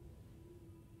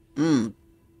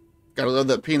 Gotta love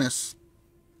that penis.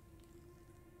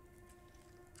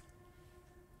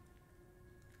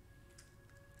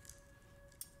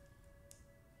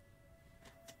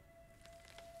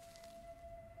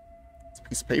 It's a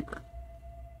piece of paper.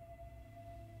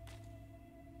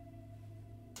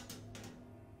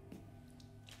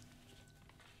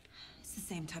 It's the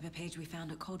same type of page we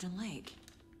found at Cauldron Lake.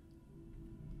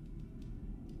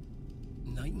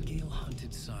 Nightingale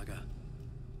hunted Saga.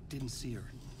 Didn't see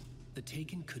her. The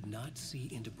Taken could not see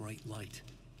into bright light.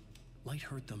 Light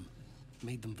hurt them,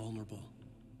 made them vulnerable.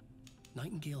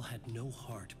 Nightingale had no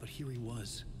heart, but here he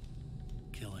was,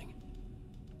 killing.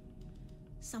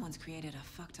 Someone's created a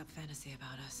fucked up fantasy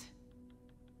about us.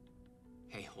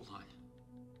 Hey, hold on.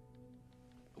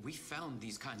 We found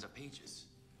these kinds of pages.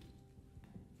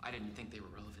 I didn't think they were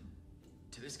relevant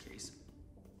to this case.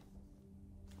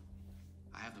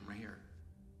 I have them right here.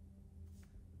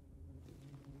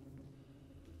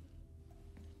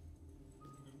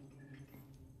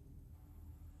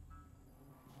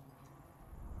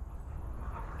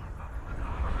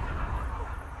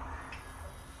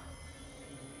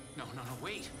 No,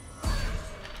 wait.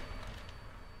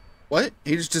 What?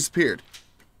 He just disappeared.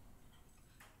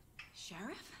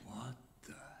 Sheriff? What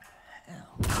the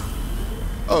hell?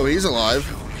 Oh, he's alive.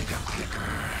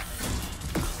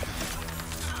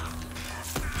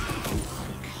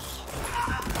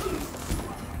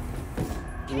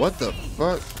 What the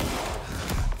fuck?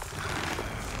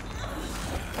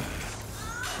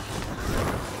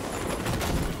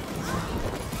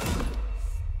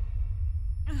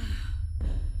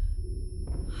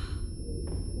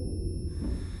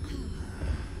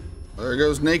 There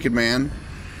goes Naked Man.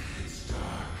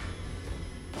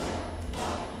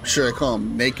 Sure, I call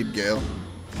him Naked Gale.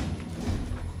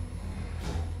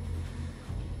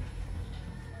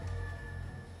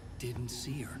 Didn't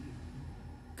see her.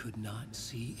 Could not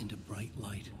see into bright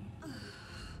light.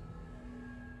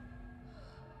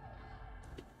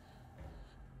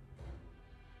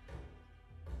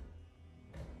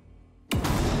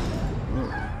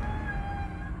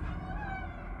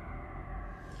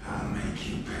 I'll make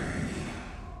you pay.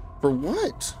 For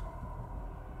what?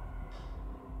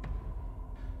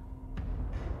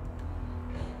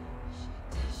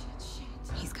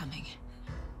 He's coming.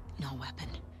 No weapon.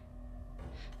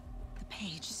 The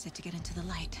page said to get into the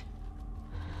light.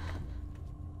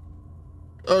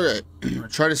 Okay.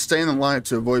 Try to stay in the light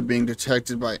to avoid being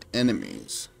detected by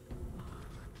enemies.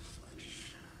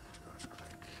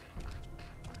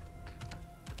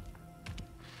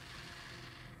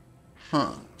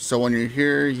 Huh. So when you're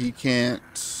here, he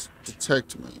can't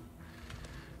detect me.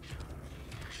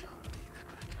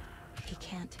 He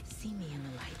can't see me in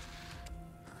the light.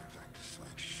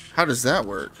 How does that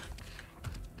work?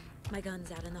 My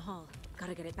gun's out in the hall.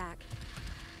 Gotta get it back.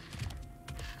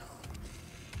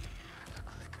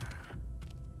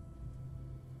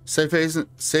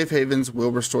 Safe havens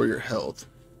will restore your health.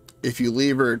 If you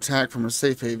leave or attack from a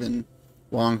safe haven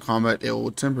while in combat, it will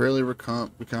temporarily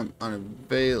become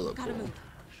unavailable. Gotta move.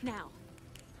 Now.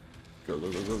 Go,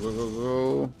 go, go, go, go, go,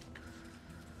 go.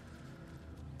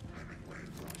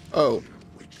 Oh.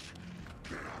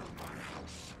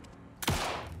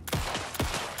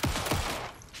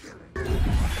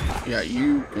 Yeah,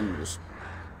 you can just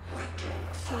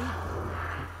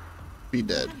be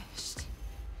dead.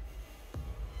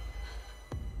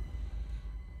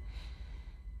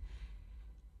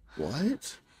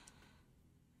 What?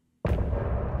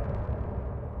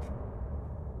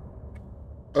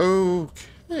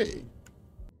 Okay.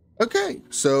 Okay,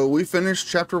 so we finished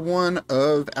chapter 1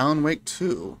 of Alan Wake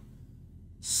 2.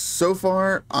 So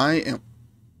far, that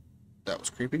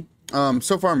was creepy.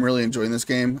 So far I'm really enjoying this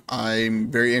game. I'm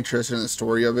very interested in the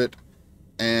story of it,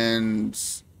 and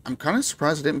I'm kind of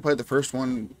surprised I didn't play the first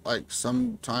one like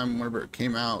sometime whenever it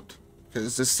came out,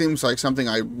 because this seems like something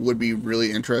I would be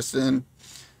really interested in.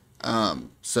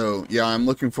 So yeah, I'm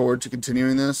looking forward to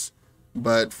continuing this,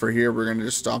 but for here we're gonna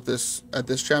just stop this at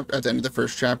the end of the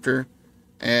first chapter,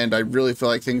 and I really feel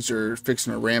like things are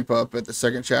fixing to ramp up at the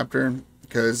second chapter,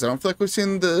 because I don't feel like we've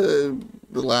seen the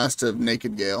last of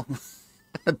Naked Gale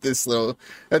at this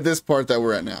part that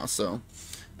we're at now. So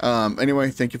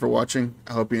anyway, thank you for watching.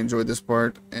 I hope you enjoyed this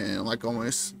part, and like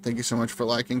always, thank you so much for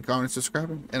liking, commenting,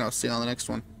 subscribing, and I'll see you on the next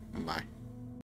one. Bye.